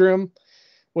our bedroom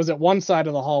was at one side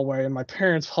of the hallway, and my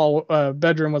parents'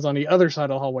 bedroom was on the other side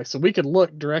of the hallway, so we could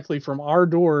look directly from our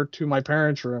door to my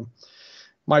parents' room.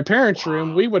 My parents'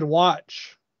 room, we would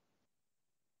watch.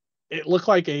 It looked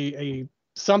like a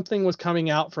something was coming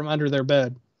out from under their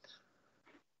bed.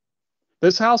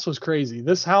 This house was crazy.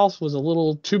 This house was a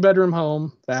little 2-bedroom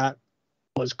home that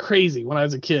was crazy when I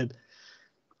was a kid.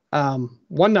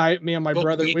 One night, me and my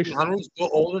brother,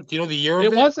 older. Do you know the year of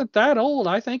it? It wasn't that old.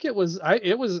 I think it was a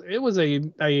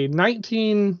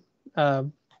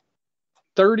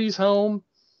 1930s home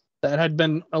that had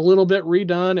been a little bit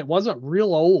redone. It wasn't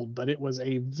real old, but it was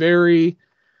a very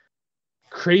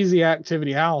crazy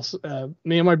activity house.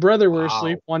 Me and my brother were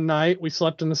asleep one night. We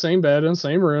slept in the same bed in the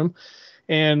same room,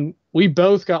 and we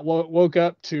both got woke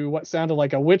up to what sounded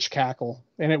like a witch cackle,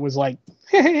 and it was like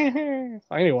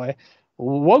anyway,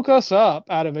 woke us up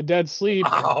out of a dead sleep.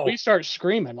 And we start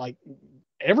screaming. Like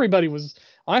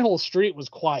my whole street was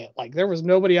quiet. Like there was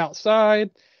nobody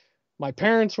outside. My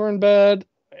parents were in bed,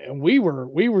 and we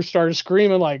started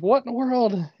screaming like, "What in the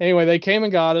world?" Anyway, they came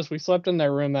and got us. We slept in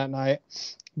their room that night,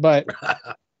 but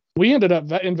we ended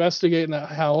up investigating that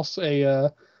house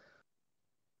a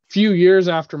few years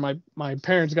after my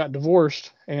parents got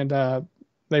divorced, and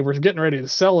they were getting ready to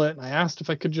sell it. And I asked if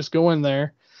I could just go in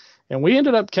there, and we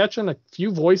ended up catching a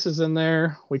few voices in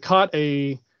there. We caught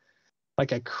a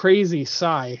crazy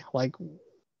sigh. Like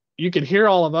you could hear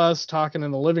all of us talking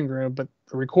in the living room, but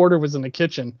the recorder was in the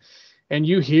kitchen, and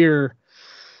you hear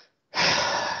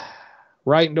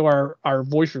right into our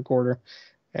voice recorder.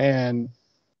 And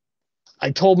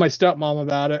I told my stepmom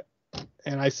about it,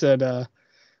 and I said,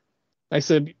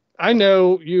 I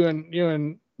know you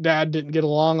and Dad didn't get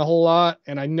along a whole lot,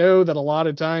 and I know that a lot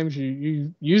of times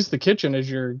you use the kitchen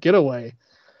as your getaway.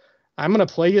 I'm going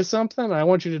to play you something, and I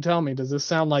want you to tell me, does this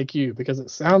sound like you? Because it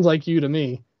sounds like you to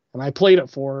me. And I played it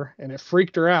for her, and it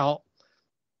freaked her out.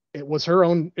 It was her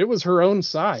own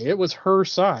sigh. It was her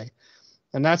sigh.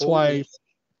 And that's why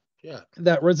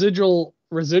that residual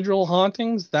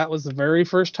hauntings, that was the very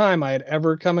first time I had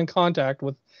ever come in contact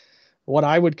with what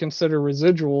I would consider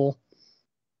residual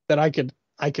that I could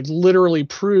literally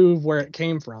prove where it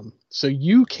came from. So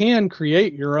you can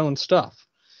create your own stuff.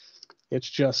 It's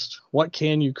just, what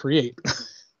can you create?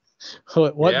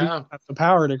 What do you have the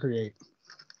power to create?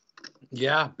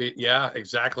 Yeah,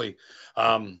 exactly.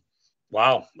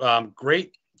 Wow.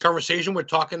 Great conversation. We're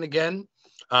talking again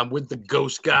with the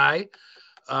ghost guy.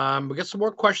 We got some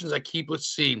more questions let's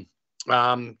see.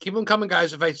 Keep them coming,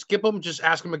 guys. If I skip them, just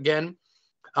ask them again.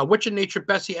 What's your nature?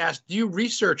 Bessie asked, do you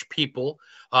research people?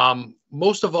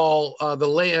 Most of all, the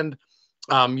land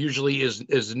usually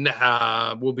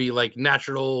will be like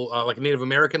natural, like Native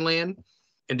American land.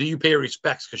 And do you pay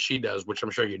respects? Because she does, which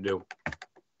I'm sure you do.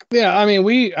 Yeah, I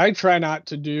mean, I try not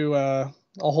to do a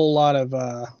whole lot of.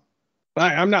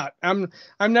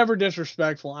 I'm never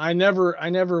disrespectful. I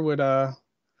never would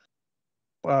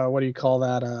what do you call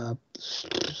that?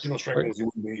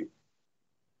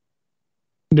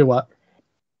 Do what?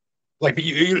 Like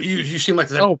you seem like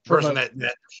the person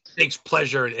that takes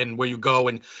pleasure in where you go,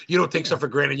 and you don't take stuff for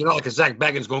granted. You're not like a Zach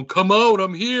Baggins going, "Come out,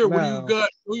 I'm here. What do you got?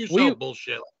 Do yourself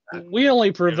bullshit." Like we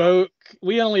only provoke.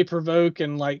 We only provoke,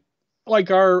 and like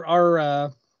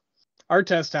our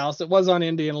test house. It was on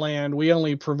Indian land. We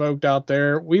only provoked out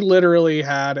there. We literally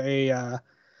had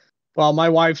my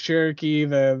wife's Cherokee.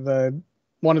 The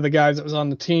one of the guys that was on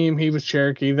the team, he was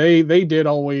Cherokee. They did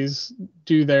always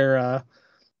do their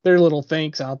little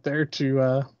thanks out there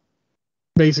to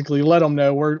basically let them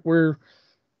know we're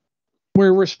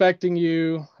respecting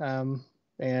you,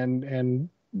 and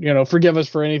forgive us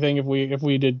for anything if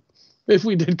we did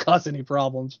cause any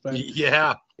problems. But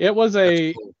yeah, it was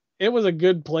a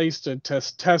good place to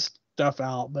test stuff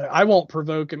out. But I won't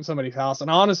provoke in somebody's house. And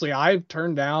honestly, I've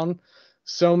turned down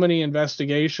so many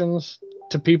investigations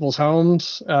to people's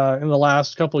homes in the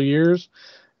last couple of years,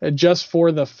 just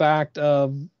for the fact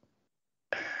of,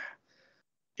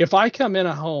 if I come in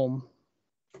a home,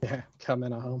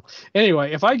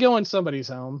 anyway, if I go in somebody's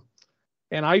home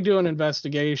and I do an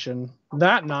investigation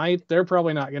that night, they're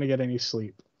probably not going to get any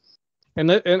sleep.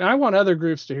 And I want other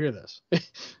groups to hear this.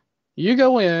 You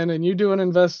go in and you do an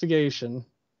investigation,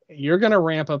 you're going to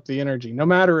ramp up the energy, no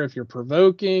matter if you're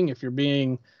provoking, if you're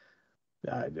being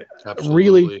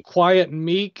really quiet and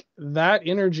meek. That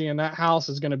energy in that house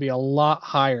is going to be a lot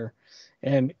higher.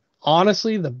 And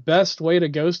honestly, the best way to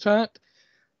ghost hunt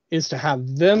is to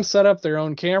have them set up their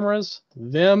own cameras,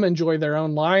 them enjoy their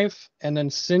own life, and then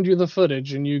send you the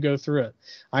footage and you go through it.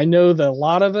 I know that a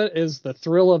lot of it is the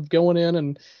thrill of going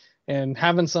in and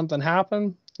having something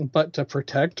happen, but to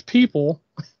protect people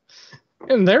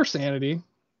and their sanity,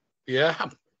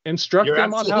 instruct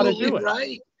them on how to do it.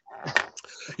 Right.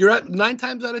 You're at 9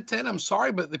 times out of 10. I'm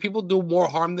sorry, but the people do more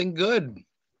harm than good.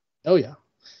 Oh yeah.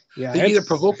 Yeah, they either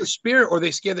provoke a spirit or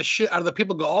they scare the shit out of the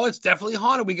people. Go, oh, it's definitely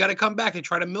haunted. We got to come back. They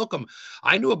try to milk them.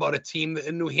 I knew about a team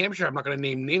in New Hampshire. I'm not going to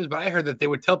name names, but I heard that they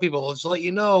would tell people, let's let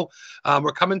you know,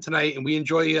 we're coming tonight and we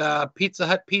enjoy Pizza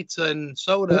Hut pizza and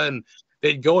soda. And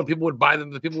they'd go and people would buy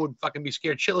them. The people would fucking be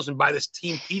scared shitless and buy this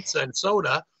team pizza and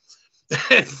soda.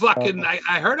 And fucking,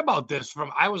 I heard about this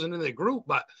I wasn't in the group,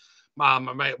 but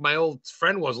my old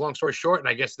friend was, long story short, and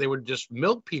I guess they would just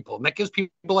milk people, and that gives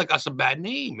people like us a bad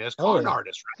name as con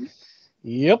artists, right?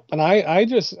 Yep. And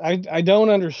I don't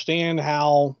understand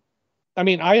how. I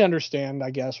mean, I understand,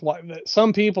 I guess, why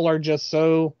some people are just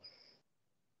so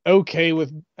okay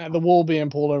with the wool being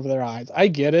pulled over their eyes. I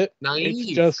get it. Naive,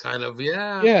 it's just kind of,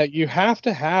 yeah. You have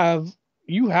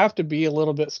to be a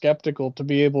little bit skeptical to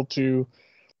be able to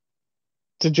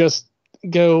just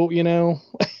go,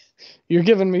 you're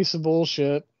giving me some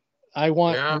bullshit. I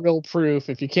want real proof.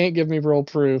 If you can't give me real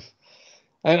proof,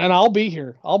 and I'll be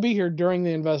here. I'll be here during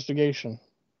the investigation.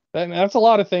 That's a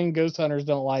lot of things ghost hunters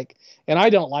don't like, and I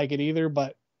don't like it either.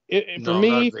 But for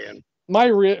me, my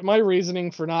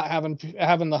reasoning for not having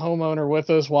the homeowner with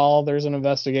us while there's an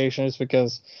investigation is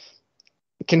because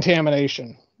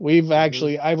contamination. We've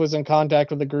actually, I was in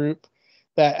contact with a group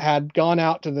that had gone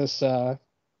out to this.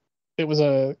 It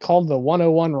was called the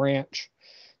 101 Ranch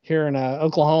here in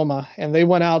Oklahoma, and they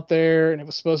went out there, and it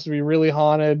was supposed to be really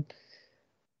haunted.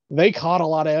 They caught a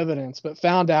lot of evidence, but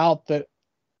found out that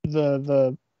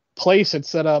the place had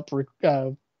set up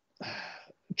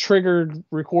triggered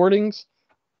recordings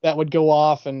that would go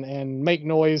off and make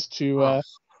noise to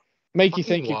make you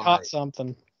think you caught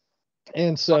something.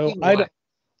 And so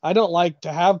I don't like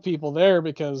to have people there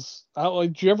because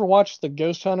did you ever watch the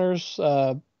Ghost Hunters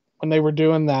when they were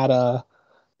doing that?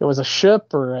 It was a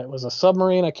ship or it was a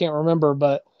submarine, I can't remember,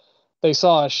 but they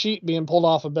saw a sheet being pulled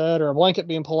off a bed or a blanket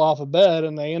being pulled off a bed,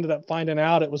 and they ended up finding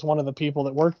out it was one of the people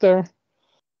that worked there.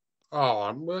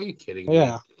 Oh, well, are you kidding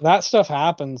Yeah, me? that stuff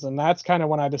happens, and that's kind of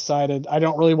when I decided I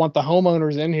don't really want the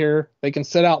homeowners in here. They can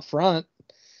sit out front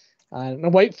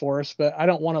and wait for us, but I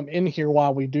don't want them in here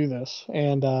while we do this.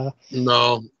 And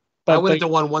No. I but went they, into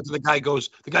one once, and the guy goes,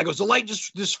 the light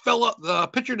just fell up, the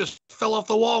picture just fell off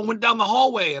the wall and went down the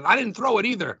hallway, and I didn't throw it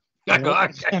either. I go,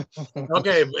 nope.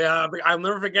 okay, yeah, I'll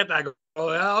never forget that. I go,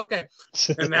 oh yeah, okay,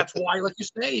 and that's why, like you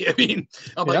say, I mean,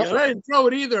 I'm like, Yep. I didn't throw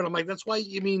it either, and I'm like, that's why.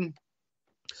 I mean,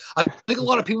 I think a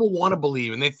lot of people want to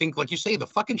believe, and they think, like you say, the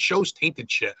fucking show's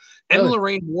tainted shit. Ed and Oh,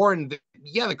 Lorraine Warren,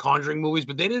 yeah, the Conjuring movies,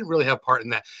 but they didn't really have part in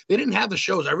that. They didn't have the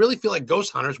shows. I really feel like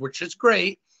Ghost Hunters, which is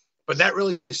great, but that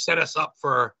really set us up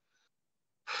for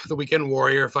the Weekend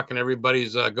Warrior, fucking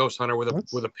everybody's Ghost Hunter with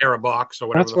a pair of box or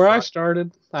whatever that's the where I fuck.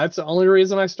 started. That's the only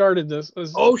reason I started this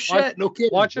was Oh shit, no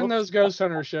kidding. watching Whoops. those Ghost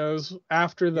Hunter shows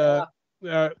after Yeah.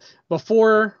 the uh,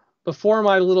 before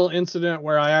my little incident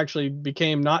where I actually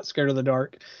became not scared of the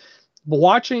dark. But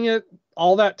watching it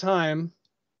all that time,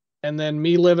 and then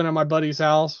me living in my buddy's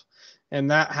house, and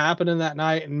that happening that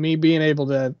night, and me being able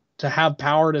to have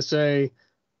power to say,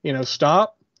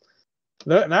 stop.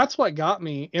 That's what got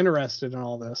me interested in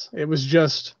all this. It was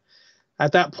just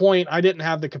at that point I didn't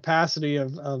have the capacity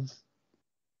of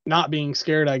not being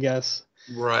scared, I guess.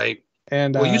 Right.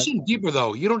 And Well, you seem deeper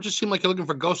though. You don't just seem like you're looking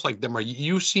for ghosts like them, or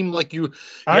you seem like you.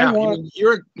 I Yeah, I want, mean,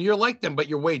 you're like them, but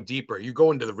you're way deeper. You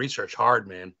go into the research hard,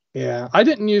 man. yeah, I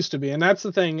didn't used to be, and that's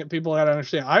the thing that people got to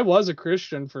understand. I was a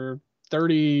Christian for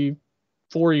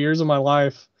 34 years of my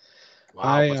life.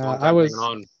 Wow, that's a long I time hanging was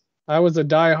on. I was a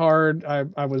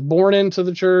diehard. I was born into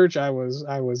the church. I was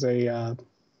a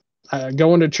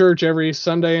going to church every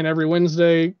Sunday and every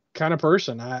Wednesday kind of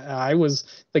person. I was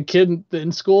the kid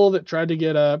in school that tried to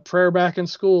get a prayer back in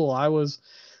school. I was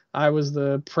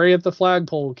the pray at the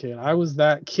flagpole kid. I was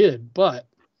that kid, but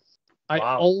I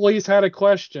Wow. always had a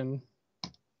question.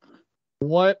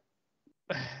 What,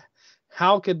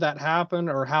 how could that happen,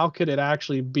 or how could it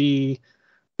actually be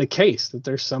the case that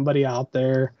there's somebody out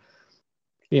there,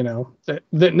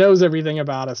 that knows everything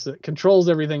about us, that controls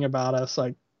everything about us?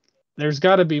 Like, there's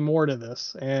got to be more to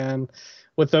this. And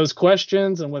with those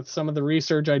questions and with some of the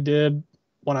research I did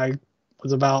when I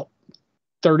was about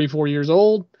 34 years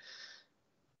old,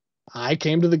 I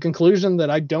came to the conclusion that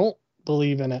I don't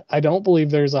believe in it. I don't believe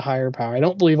there's a higher power. I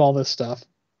don't believe all this stuff.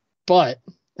 But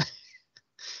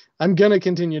I'm going to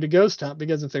continue to ghost hunt,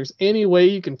 because if there's any way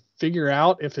you can figure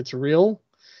out if it's real,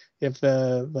 if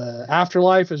the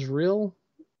afterlife is real,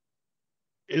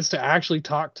 is to actually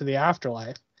talk to the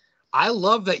afterlife. I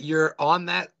love that you're on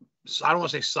that. I don't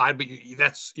want to say side, but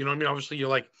that's, you know what I mean? Obviously, you're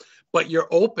like, but you're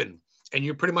open and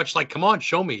you're pretty much like, come on,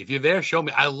 show me. If you're there, show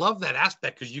me. I love that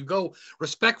aspect because you go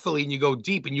respectfully and you go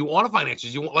deep and you want to find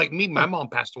answers. You want, like me, my mom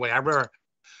passed away. I wear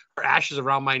her ashes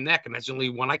around my neck, and that's the only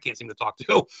one I can't seem to talk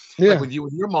to. Yeah. Like with you,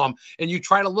 with your mom, and you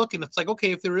try to look, and it's like,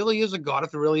 okay, if there really is a God,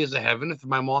 if there really is a heaven, if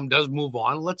my mom does move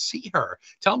on, let's see her.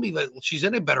 Tell me that she's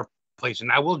in a better place,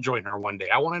 and I will join her one day.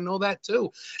 I want to know that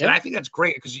too. Yep. And I think that's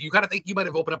great because you got to think you might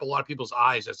have opened up a lot of people's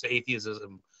eyes as to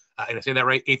atheism. And I say that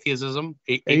right? Atheism?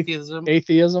 Atheism?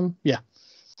 Atheism. Yeah.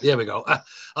 There we go.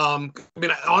 I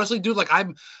mean, honestly, dude, like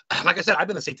like I said, I've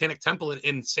been to Satanic Temple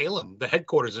in Salem, the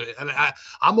headquarters, and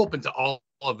I'm open to all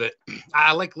of it.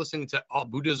 I like listening to all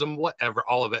Buddhism, whatever,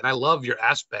 all of it, and I love your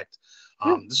aspect.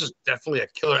 This is definitely a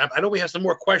killer. I know we have some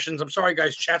more questions. I'm sorry,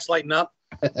 guys, chat's lighting up.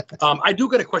 I do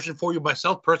got a question for you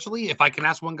myself personally, if I can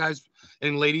ask one, guys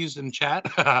and ladies in chat.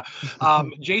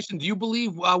 Jason, do you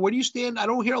believe? Where do you stand? I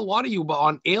don't hear a lot of you, but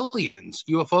on aliens,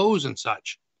 UFOs, and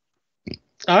such.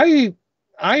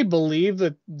 I believe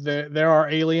that there are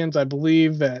aliens. I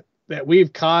believe that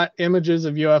we've caught images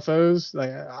of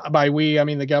UFOs. By we, I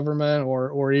mean the government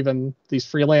or even these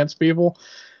freelance people.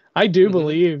 I do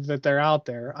believe that they're out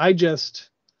there.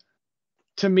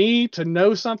 To me, to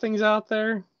know something's out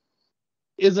there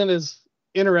isn't as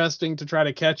interesting to try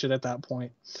to catch it at that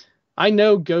point. I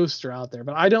know ghosts are out there,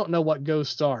 but I don't know what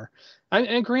ghosts are.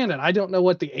 And granted, I don't know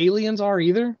what the aliens are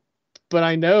either, but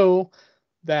I know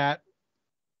that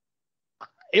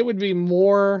it would be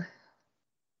there's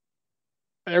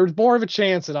more of a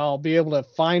chance that I'll be able to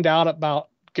find out about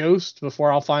ghosts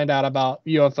before I'll find out about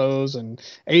UFOs and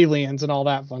aliens and all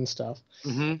that fun stuff.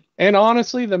 Mm-hmm. And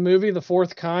honestly, the movie The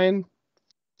Fourth Kind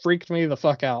freaked me the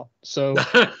fuck out. So,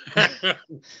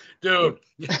 dude,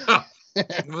 yeah.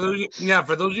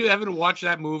 For those of you who haven't watched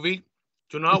that movie,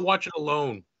 do not watch it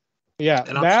alone. Yeah,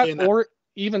 and that or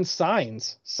even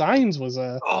Signs. Signs was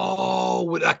with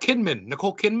Kidman,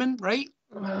 Nicole Kidman, right?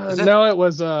 No, it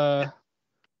was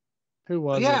who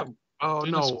was it? Oh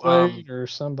Dennis no, Quaid or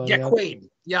somebody. Yeah, Quaid.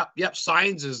 Yep.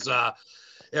 Signs is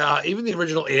Even the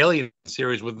original Alien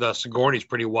series with Sigourney is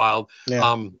pretty wild.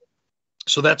 Yeah.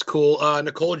 So that's cool.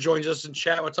 Nicole joins us in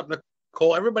chat. What's up,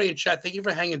 Nicole? Everybody in chat, thank you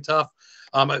for hanging tough.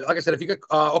 Like I said, if you get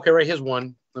okay, right, here's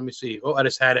one. Let me see. Oh, I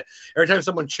just had it. Every time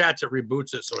someone chats, it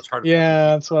reboots it, so it's hard.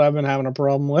 Yeah, that's what I've been having a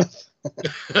problem with.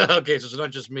 Okay, so it's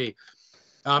not just me.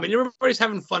 And everybody's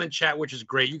having fun in chat, which is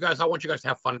great. You guys, I want you guys to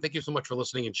have fun. Thank you so much for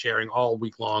listening and sharing all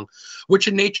week long. Which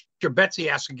in nature, Betsy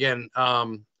asks again.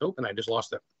 Oh, and I just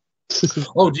lost it.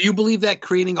 Oh, do you believe that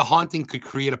creating a haunting could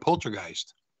create a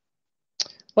poltergeist?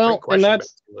 Well, and Betsy.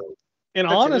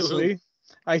 Honestly,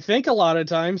 I think a lot of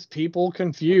times people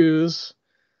confuse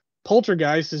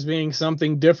poltergeist as being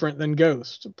something different than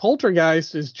ghost.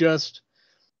 Poltergeist is just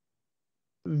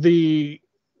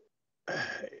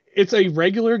it's a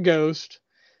regular ghost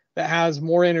that has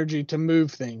more energy to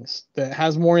move things, that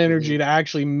has more energy to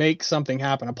actually make something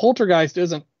happen. A poltergeist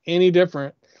isn't any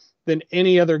different than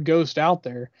any other ghost out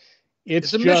there.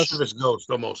 It's a mischievous ghost,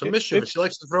 almost. A mischievous. She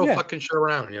likes to throw fucking shit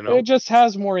around, you know? It just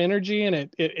has more energy, and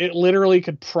it literally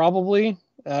could probably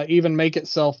even make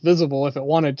itself visible if it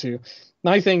wanted to.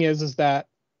 My thing is that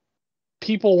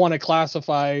people want to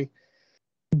classify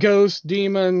ghosts,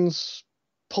 demons,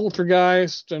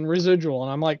 poltergeist, and residual,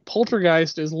 and I'm like,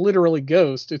 poltergeist is literally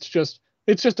ghost. It's just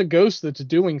a ghost that's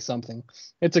doing something.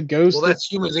 It's a ghost. Well,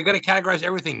 that's humans. They got to categorize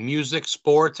everything: music,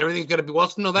 sports, everything's got to be.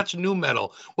 Well, no, that's new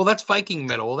metal. Well, that's Viking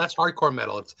metal. Well, that's hardcore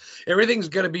metal. Everything's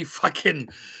got to be fucking,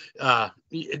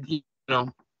 you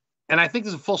know. And I think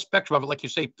there's a full spectrum of it. Like you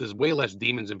say, there's way less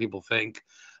demons than people think.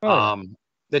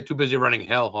 They're too busy running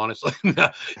hell, honestly,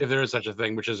 if there is such a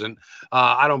thing, which isn't.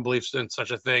 I don't believe in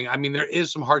such a thing. I mean, there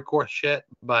is some hardcore shit,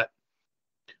 but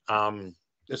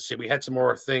let's see. We had some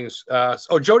more things.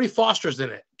 Jodie Foster's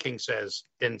in it, King says,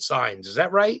 in Signs. Is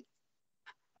that right?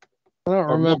 I don't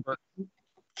remember.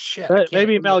 Shit.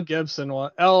 Maybe Mel Gibson.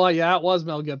 Oh, yeah, it was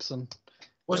Mel Gibson.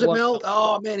 Was it Mel?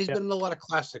 Oh, man, he's been in a lot of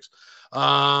classics.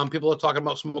 People are talking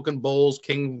about smoking bowls.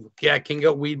 King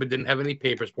got weed, but didn't have any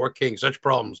papers. Poor King, such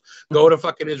problems. Go to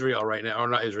fucking Israel right now, or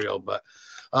not Israel, but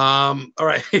all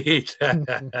right.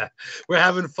 We're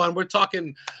having fun. We're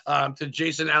talking to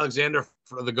Jason Alexander,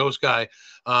 for the ghost guy.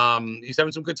 He's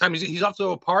having some good time. He's off to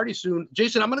a party soon.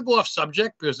 Jason, I'm gonna go off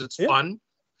subject because it's fun.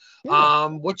 Yeah.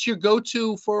 What's your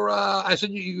go-to for? I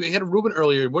said you had a Reuben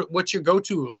earlier. What's your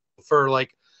go-to for,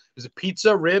 like? Is it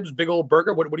pizza, ribs, big old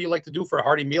burger? What do you like to do for a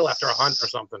hearty meal after a hunt or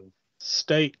something?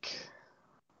 Steak.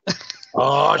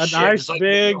 Oh, a shit. Nice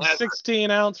big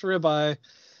 16-ounce ribeye.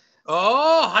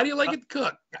 Oh, how do you like it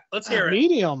cooked? Let's hear it.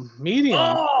 Medium.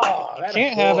 Oh,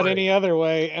 can't have it any other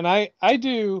way. And I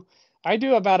do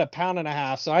about 1.5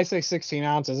 pounds. So I say 16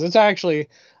 ounces. It's actually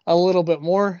a little bit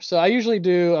more. So I usually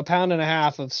do 1.5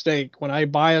 pounds of steak. When I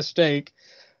buy a steak,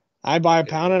 I buy 1.5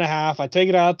 pounds. I take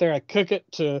it out there. I cook it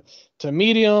to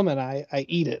medium, and I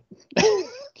eat it.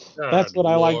 That's what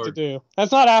I like to do.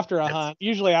 That's not after a hunt.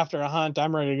 Usually after a hunt,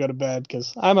 I'm ready to go to bed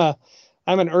because I'm an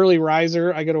early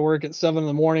riser. I go to work at 7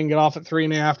 a.m, get off at 3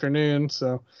 p.m.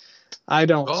 So I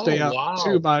don't stay up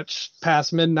too much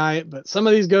past midnight. But some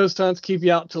of these ghost hunts keep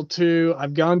you out till 2.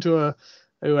 I've gone to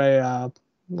a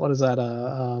what is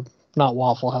that? Not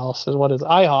Waffle House. What is it?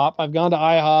 IHOP? I've gone to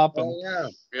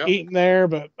IHOP and eaten there.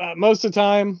 But most of the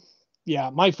time,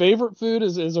 my favorite food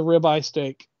is a ribeye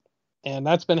steak. And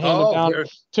that's been handed down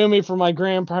to me from my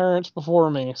grandparents before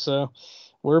me. So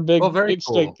we're big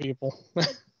steak people.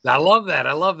 I love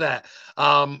that.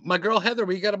 My girl Heather,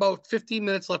 we got about 15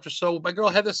 minutes left or so. My girl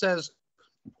Heather says,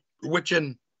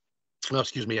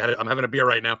 excuse me, I'm having a beer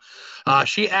right now.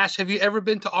 She asked, have you ever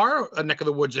been to our neck of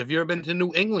the woods? Have you ever been to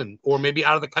New England or maybe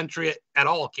out of the country at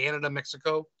all? Canada,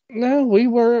 Mexico? No, we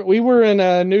were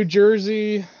in New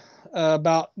Jersey.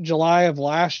 About July of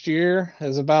last year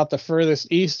is about the furthest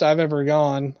east I've ever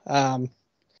gone.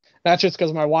 That's just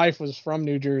because my wife was from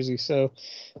New Jersey, so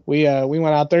we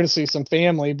went out there to see some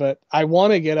family. But I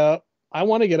want to get up. I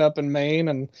want to get up in Maine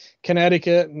and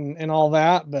Connecticut and all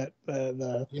that. But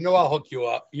I'll hook you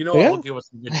up. I'll hook you with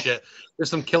some good shit. There's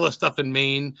some killer stuff in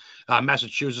Maine,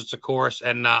 Massachusetts, of course.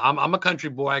 And I'm a country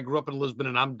boy. I grew up in Lisbon,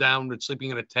 and I'm down with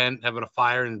sleeping in a tent, having a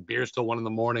fire, and beers till 1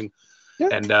 a.m. Yeah.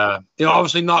 And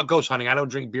obviously not ghost hunting. I don't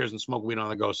drink beers and smoke weed on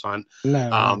the ghost hunt. No.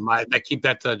 I keep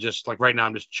that to just like right now.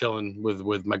 I'm just chilling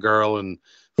with my girl in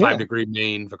 5-degree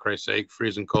Maine, for Christ's sake,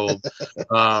 freezing cold.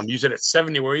 You said it's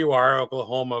 70 where you are,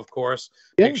 Oklahoma, of course.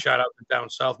 Yeah. Big shout out to down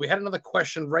south. We had another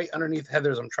question right underneath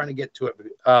Heather's. I'm trying to get to it.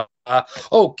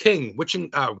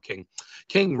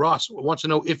 King Ross wants to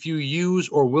know if you use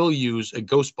or will use a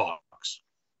ghost box.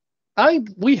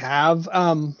 We have.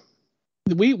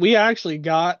 We actually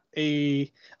got I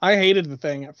hated the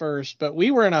thing at first, but we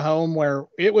were in a home where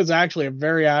it was actually a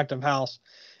very active house.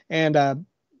 And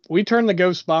we turned the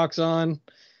ghost box on,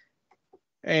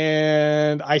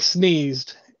 and I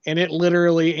sneezed, and it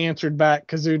literally answered back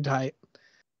Gesundheit.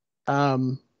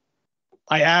 I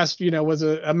asked, was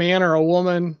it a man or a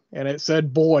woman? And it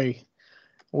said boy.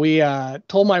 We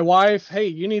told my wife, hey,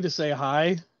 you need to say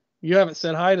hi. You haven't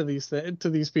said hi to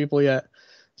these people yet.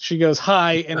 She goes,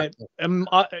 hi, and it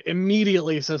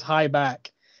immediately says hi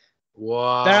back.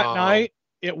 Wow. That night,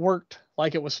 it worked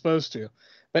like it was supposed to.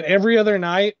 But every other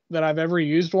night that I've ever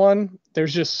used one,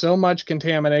 there's just so much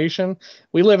contamination.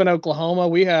 We live in Oklahoma.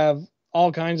 We have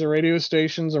all kinds of radio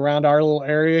stations around our little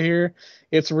area here.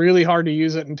 It's really hard to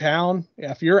use it in town.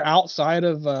 If you're outside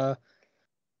of the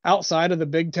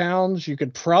big towns, you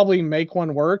could probably make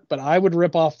one work, but I would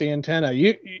rip off the antenna.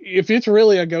 If it's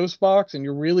really a ghost box and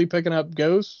you're really picking up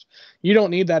ghosts, you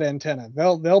don't need that antenna.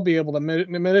 They'll be able to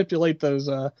manipulate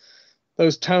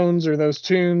those tones or those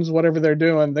tunes, whatever they're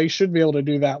doing. They should be able to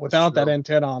do that without that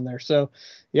antenna on there. So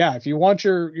yeah, if you want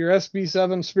your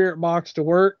SB7 Spirit box to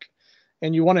work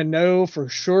and you want to know for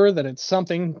sure that it's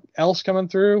something else coming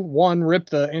through, one, rip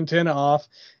the antenna off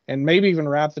and maybe even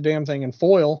wrap the damn thing in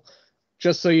foil,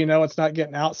 just so you know it's not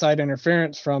getting outside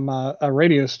interference from a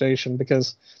radio station,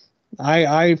 because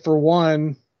I for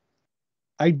one,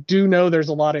 I do know there's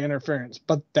a lot of interference.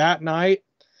 But that night,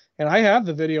 and I have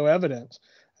the video evidence,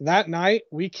 that night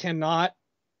we cannot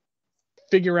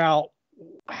figure out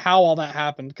how all that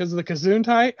happened, because the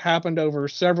Gesundheit happened over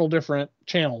several different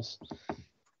channels.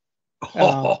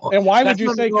 And why would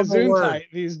you say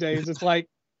Gesundheit these days? It's like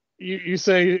you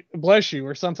say bless you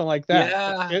or something like that.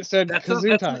 Yeah, it said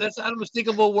Gesundheit. That's an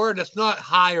unmistakable word. That's not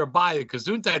hi or bye.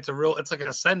 Gesundheit's it's like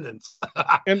a sentence.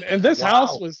 and this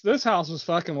house was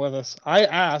fucking with us. I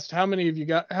asked how many of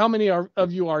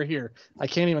you are here. I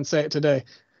can't even say it today.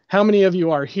 How many of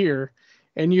you are here?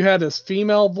 And you had this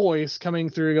female voice coming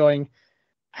through going,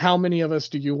 how many of us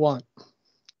do you want?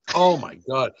 Oh my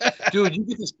God, dude, you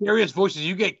get the scariest voices.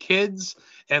 You get kids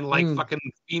and fucking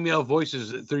female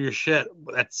voices through your shit.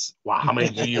 That's wow. How many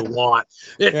do you want?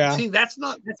 See, that's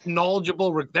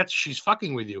knowledgeable. She's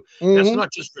fucking with you. Mm-hmm. That's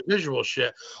not just for visual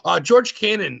shit. George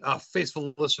Cannon, a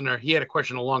faithful listener, he had a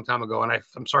question a long time ago, and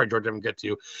I'm sorry, George, I didn't get to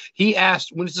you. He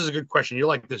asked, this is a good question. You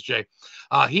like this, Jay.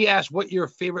 He asked what your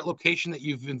favorite location that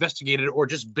you've investigated or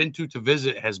just been to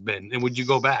visit has been, and would you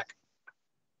go back?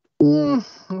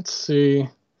 Let's see.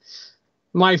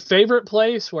 My favorite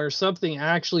place where something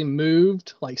actually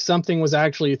moved, like something was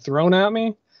actually thrown at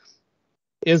me,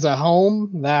 is a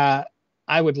home that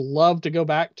I would love to go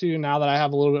back to now that I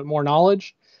have a little bit more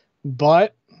knowledge.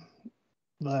 But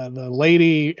the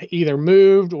lady either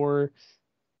moved or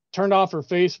turned off her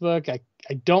Facebook. I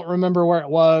don't remember where it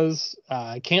was.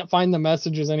 I can't find the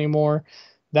messages anymore.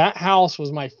 That house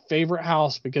was my favorite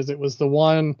house because it was the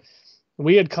one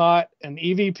we had caught an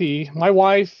EVP. My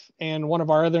wife and one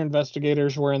of our other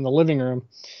investigators were in the living room.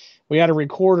 We had a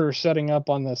recorder setting up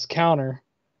on this counter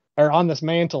or on this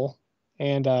mantle.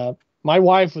 And my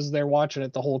wife was there watching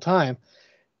it the whole time.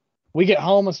 We get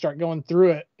home and start going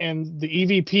through it. And the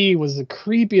EVP was the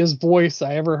creepiest voice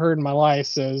I ever heard in my life.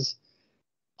 Says,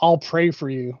 I'll pray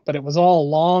for you. But it was all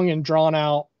long and drawn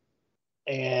out.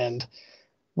 And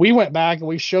we went back and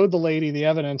we showed the lady the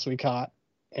evidence we caught.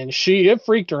 And it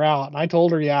freaked her out. And I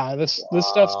told her, yeah, this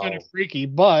stuff's kind of freaky.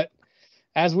 But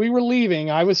as we were leaving,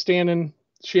 I was standing.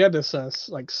 She had this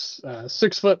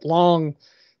 6 foot long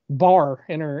bar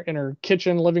in her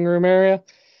kitchen living room area.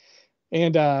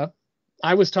 And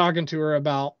I was talking to her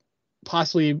about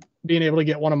possibly being able to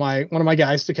get one of my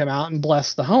guys to come out and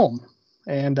bless the home.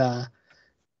 And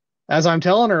as I'm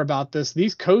telling her about this,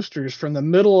 these coasters from the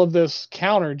middle of this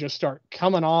counter just start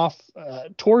coming off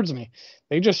towards me.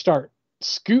 They just start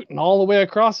scooting all the way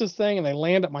across this thing and they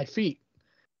land at my feet.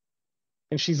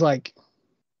 And she's like,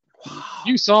 wow.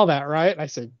 You saw that, right? I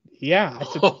said, yeah. I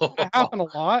said, that happened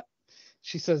a lot.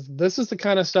 She says, this is the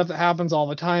kind of stuff that happens all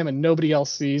the time and nobody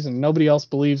else sees and nobody else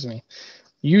believes me.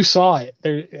 You saw it.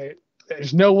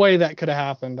 There's no way that could have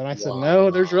happened. And I said,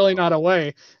 no, there's really not a way.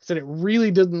 I said, it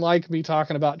really didn't like me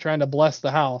talking about trying to bless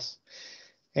the house.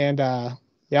 And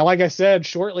yeah, like I said,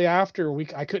 shortly after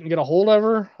I couldn't get a hold of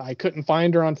her. I couldn't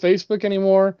find her on Facebook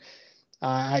anymore.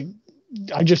 I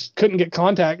just couldn't get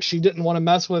contact. She didn't want to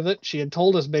mess with it. She had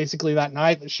told us basically that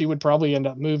night that she would probably end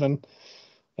up moving.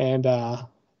 And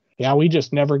yeah, we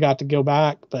just never got to go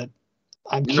back. But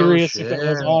I'm curious if it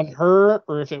was on her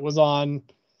or if it was on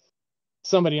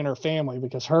somebody in her family,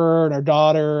 because her and her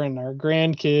daughter and her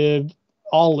grandkid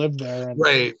all lived there. And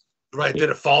right. Did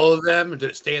it follow them?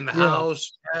 Did it stay in the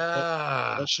house?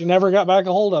 But she never got back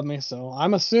a hold of me. So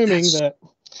I'm assuming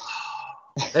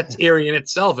that's eerie in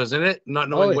itself, isn't it? Not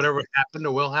knowing whatever happened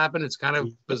or will happen. It's kind of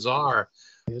bizarre.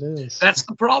 It is. That's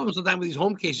the problem sometimes with these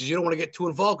home cases. You don't want to get too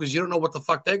involved because you don't know what the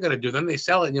fuck they're going to do. Then they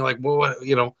sell it, and you're like, well, what,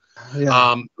 you know.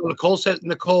 Yeah. Nicole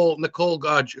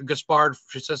Gaspard.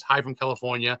 She says hi from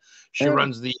California. She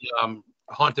runs the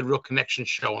Haunted Real Connection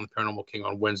show on the Paranormal King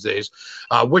on Wednesdays.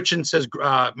 Witchin says,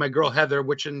 my girl Heather,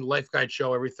 Witchin Life Guide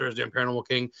show every Thursday on Paranormal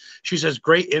King. She says,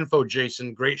 great info,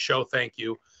 Jason. Great show. Thank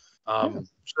you. So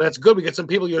that's good. We get some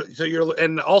people.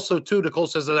 And also too, Nicole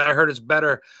says that I heard it's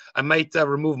better. I might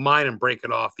remove mine and break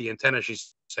it off the antenna.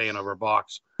 She's saying of her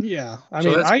box. Yeah, I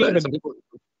mean,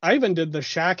 I even did the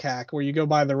Shack hack where you go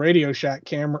buy the Radio Shack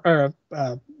camera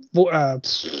or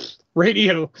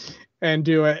radio and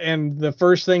do it. And the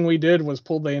first thing we did was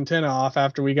pull the antenna off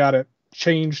after we got it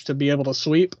changed to be able to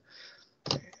sweep.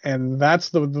 And that's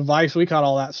the device we caught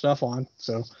all that stuff on.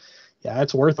 So yeah,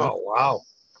 it's worth it. Oh wow,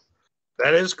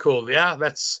 that is cool. Yeah,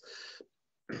 that's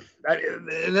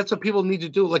what people need to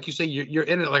do. Like you say, you're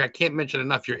in it. Like I can't mention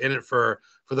enough. You're in it for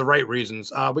the right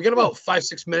reasons. We got about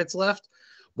 5-6 minutes left.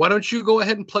 Why don't you go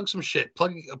ahead and plug some shit?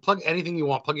 Plug anything you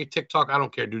want. Plug your TikTok. I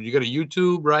don't care, dude. You go to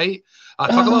YouTube, right?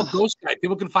 Talk about Ghost Guy.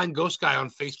 People can find Ghost Guy on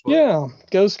Facebook. Yeah,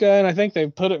 Ghost Guy, and I think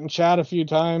they've put it in chat a few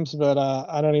times, but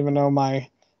I don't even know my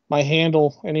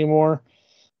handle anymore.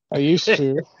 I used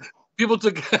to. People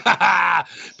took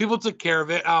care of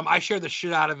it. I shared the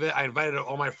shit out of it. I invited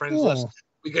all my friends list.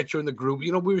 We got you in the group.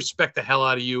 You know, we respect the hell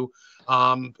out of you.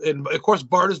 And of course,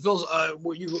 Bartlesville's.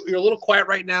 You're a little quiet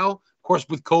right now. Of course,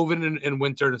 with COVID and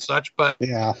winter and such, but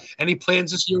yeah. Any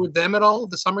plans this year with them at all?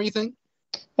 The summer, you think?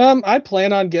 I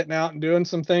plan on getting out and doing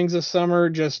some things this summer,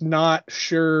 just not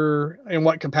sure in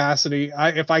what capacity.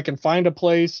 If I can find a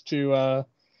place to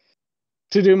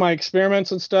do my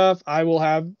experiments and stuff, I will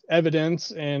have evidence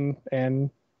and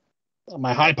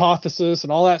my hypothesis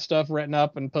and all that stuff written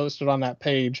up and posted on that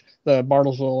page, the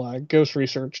Bartlesville Ghost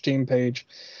Research Team page.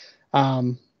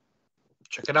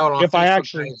 Check it out on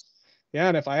Facebook.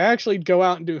 And if I actually go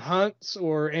out and do hunts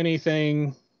or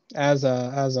anything as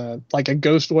a like a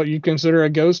ghost, what you consider a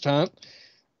ghost hunt,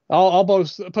 I'll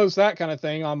post that kind of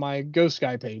thing on my Ghost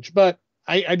Guy page. But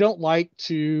I don't like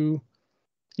to.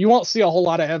 You won't see a whole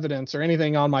lot of evidence or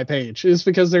anything on my page. It's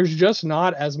because there's just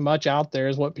not as much out there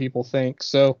as what people think.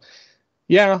 So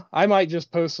yeah, I might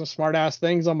just post some smart ass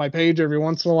things on my page every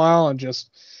once in a while and just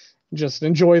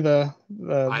enjoy the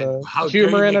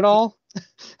humor in it all.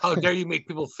 How dare you make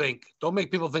people think? Don't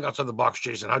make people think outside the box,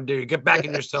 Jason. How dare you get back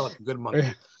in your cell like a good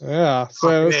monkey? Yeah.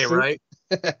 So right.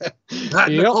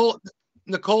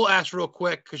 Nicole asked real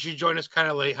quick because she joined us kind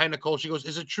of late. Hi, Nicole. She goes,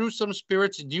 "Is it true some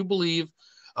spirits? Do you believe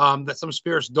that some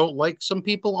spirits don't like some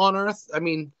people on Earth?" I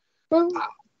mean, well,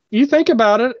 you think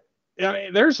about it. I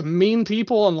mean, there's mean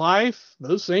people in life.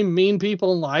 Those same mean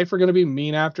people in life are going to be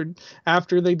mean after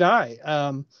they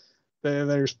die.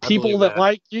 There's people that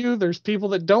like you. There's people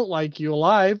that don't like you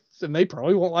alive, and they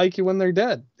probably won't like you when they're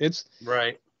dead. It's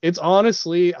right. It's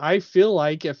honestly, I feel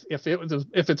like if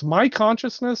it's my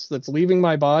consciousness that's leaving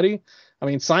my body, I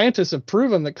mean, scientists have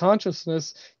proven that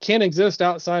consciousness can exist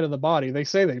outside of the body. They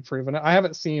say they've proven it. I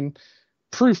haven't seen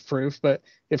proof, but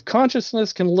if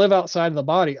consciousness can live outside of the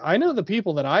body, I know the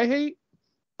people that I hate,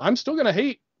 I'm still gonna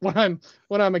hate when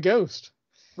I'm a ghost.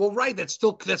 Well, right. That's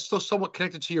still somewhat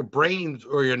connected to your brain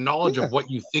or your knowledge of what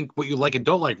you think, what you like and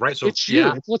don't like, right? So it's you.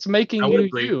 It's what's making you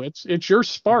you. It's your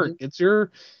spark. Mm-hmm. It's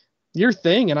your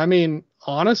thing. And I mean,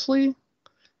 honestly,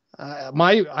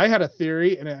 I had a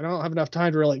theory, and I don't have enough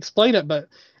time to really explain it, but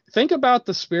think about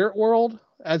the spirit world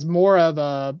as more of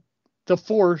the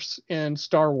Force in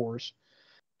Star Wars.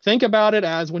 Think about it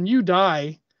as when you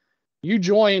die, you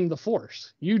join the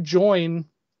Force. You join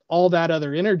all that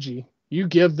other energy. You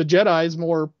give the Jedis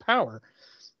more power.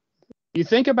 You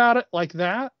think about it like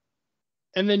that,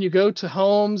 and then you go to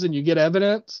homes and you get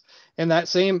evidence, and that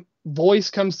same voice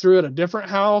comes through at a different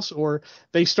house, or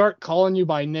they start calling you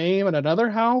by name at another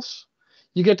house.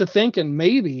 You get to thinking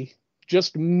maybe,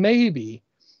 just maybe,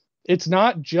 it's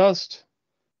not just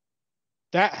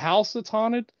that house that's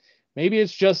haunted. Maybe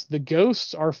it's just the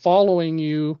ghosts are following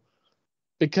you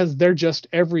because they're just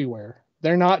everywhere.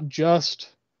 They're not just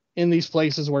in these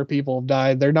places where people have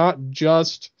died. They're not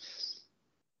just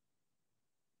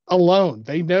alone.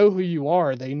 They know who you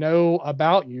are. They know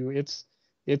about you. It's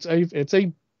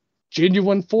a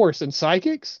genuine force. And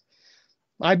psychics,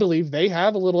 I believe they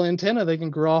have a little antenna they can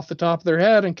grow off the top of their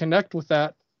head and connect with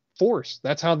that force.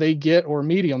 That's how they get, or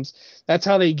mediums, that's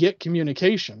how they get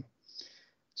communication.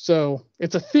 So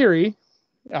it's a theory.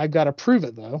 I've got to prove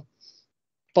it though.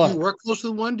 But do you work close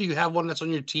with one? Do you have one that's on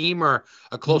your team or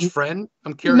a close friend?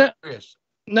 I'm curious.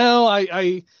 No,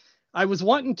 I was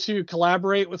wanting to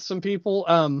collaborate with some people.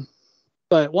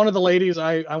 But one of the ladies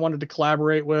I wanted to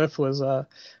collaborate with was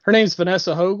her name's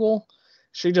Vanessa Hogel,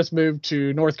 She just moved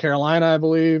to North Carolina, I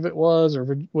believe it was,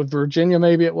 or with Virginia,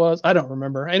 maybe it was. I don't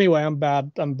remember. Anyway, I'm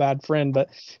a bad friend, but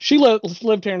she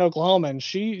lived here in Oklahoma, and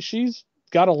she's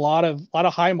got a lot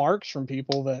of high marks from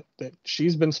people that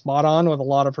she's been spot on with a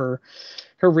lot of her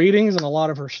readings and a lot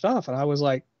of her stuff. And I was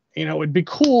like, it'd be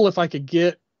cool if I could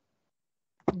get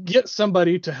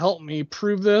somebody to help me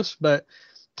prove this. But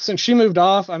since she moved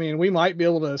off, I mean, we might be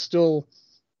able to still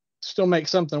make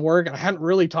something work. I hadn't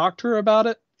really talked to her about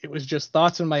it. It was just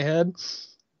thoughts in my head,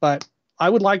 but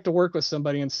I would like to work with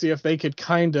somebody and see if they could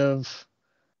kind of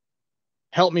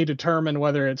help me determine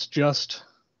whether it's just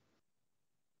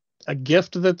a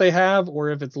gift that they have or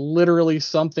if it's literally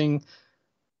something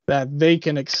that they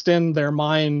can extend their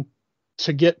mind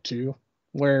to get to,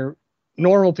 where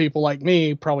normal people like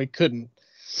me probably couldn't.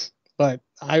 But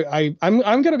I'm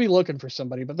going to be looking for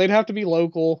somebody, but they'd have to be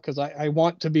local because I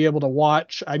want to be able to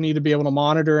watch. I need to be able to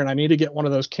monitor, and I need to get one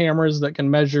of those cameras that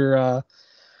can measure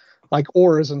like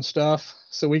auras and stuff,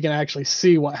 so we can actually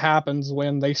see what happens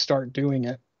when they start doing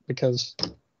it. Because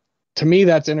to me,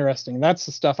 that's interesting. That's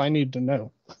the stuff I need to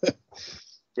know.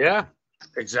 Yeah,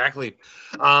 exactly.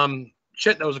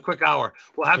 Shit, that was a quick hour.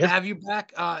 We'll have to have you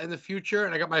back in the future.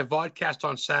 And I got my vodcast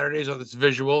on Saturdays on this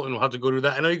visual, and we'll have to go do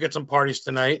that. I know you got some parties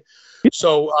tonight.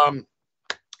 So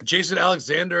Jason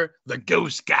Alexander, the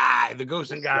ghost guy, the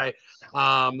ghosting guy,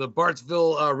 the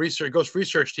Bartlesville ghost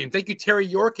research team. Thank you, Terry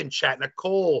York in chat,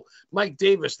 Nicole, Mike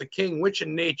Davis, the King, Witch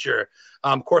in Nature,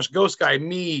 of course, Ghost Guy,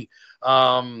 me,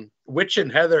 Witch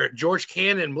and Heather, George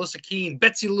Cannon, Melissa Keene,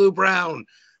 Betsy Lou Brown,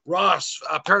 Ross,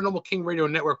 Paranormal King Radio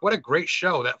Network. What a great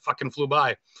show. That fucking flew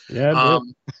by. Yeah.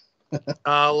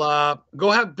 I'll go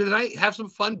have tonight, have some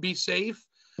fun, be safe.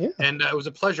 Yeah. And it was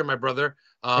a pleasure, my brother.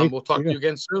 Hey, we'll talk to you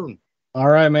again soon. All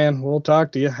right, man. We'll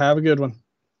talk to you. Have a good one.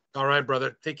 All right,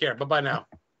 brother. Take care. Bye-bye now.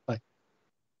 Bye.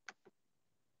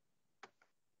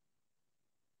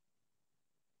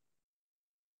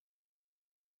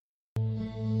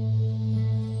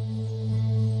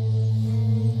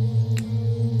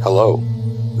 Hello,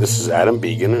 this is Adam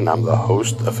Began, and I'm the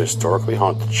host of Historically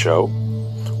Haunted Show,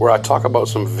 where I talk about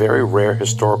some very rare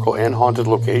historical and haunted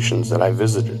locations that I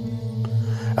visited.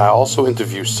 I also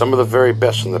interview some of the very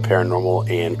best in the paranormal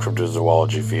and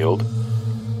cryptozoology field.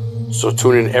 So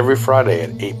tune in every Friday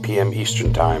at 8 p.m.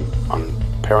 Eastern Time on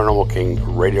Paranormal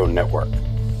King Radio Network.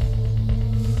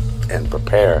 And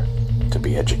prepare to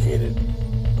be educated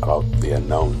about the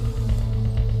unknown.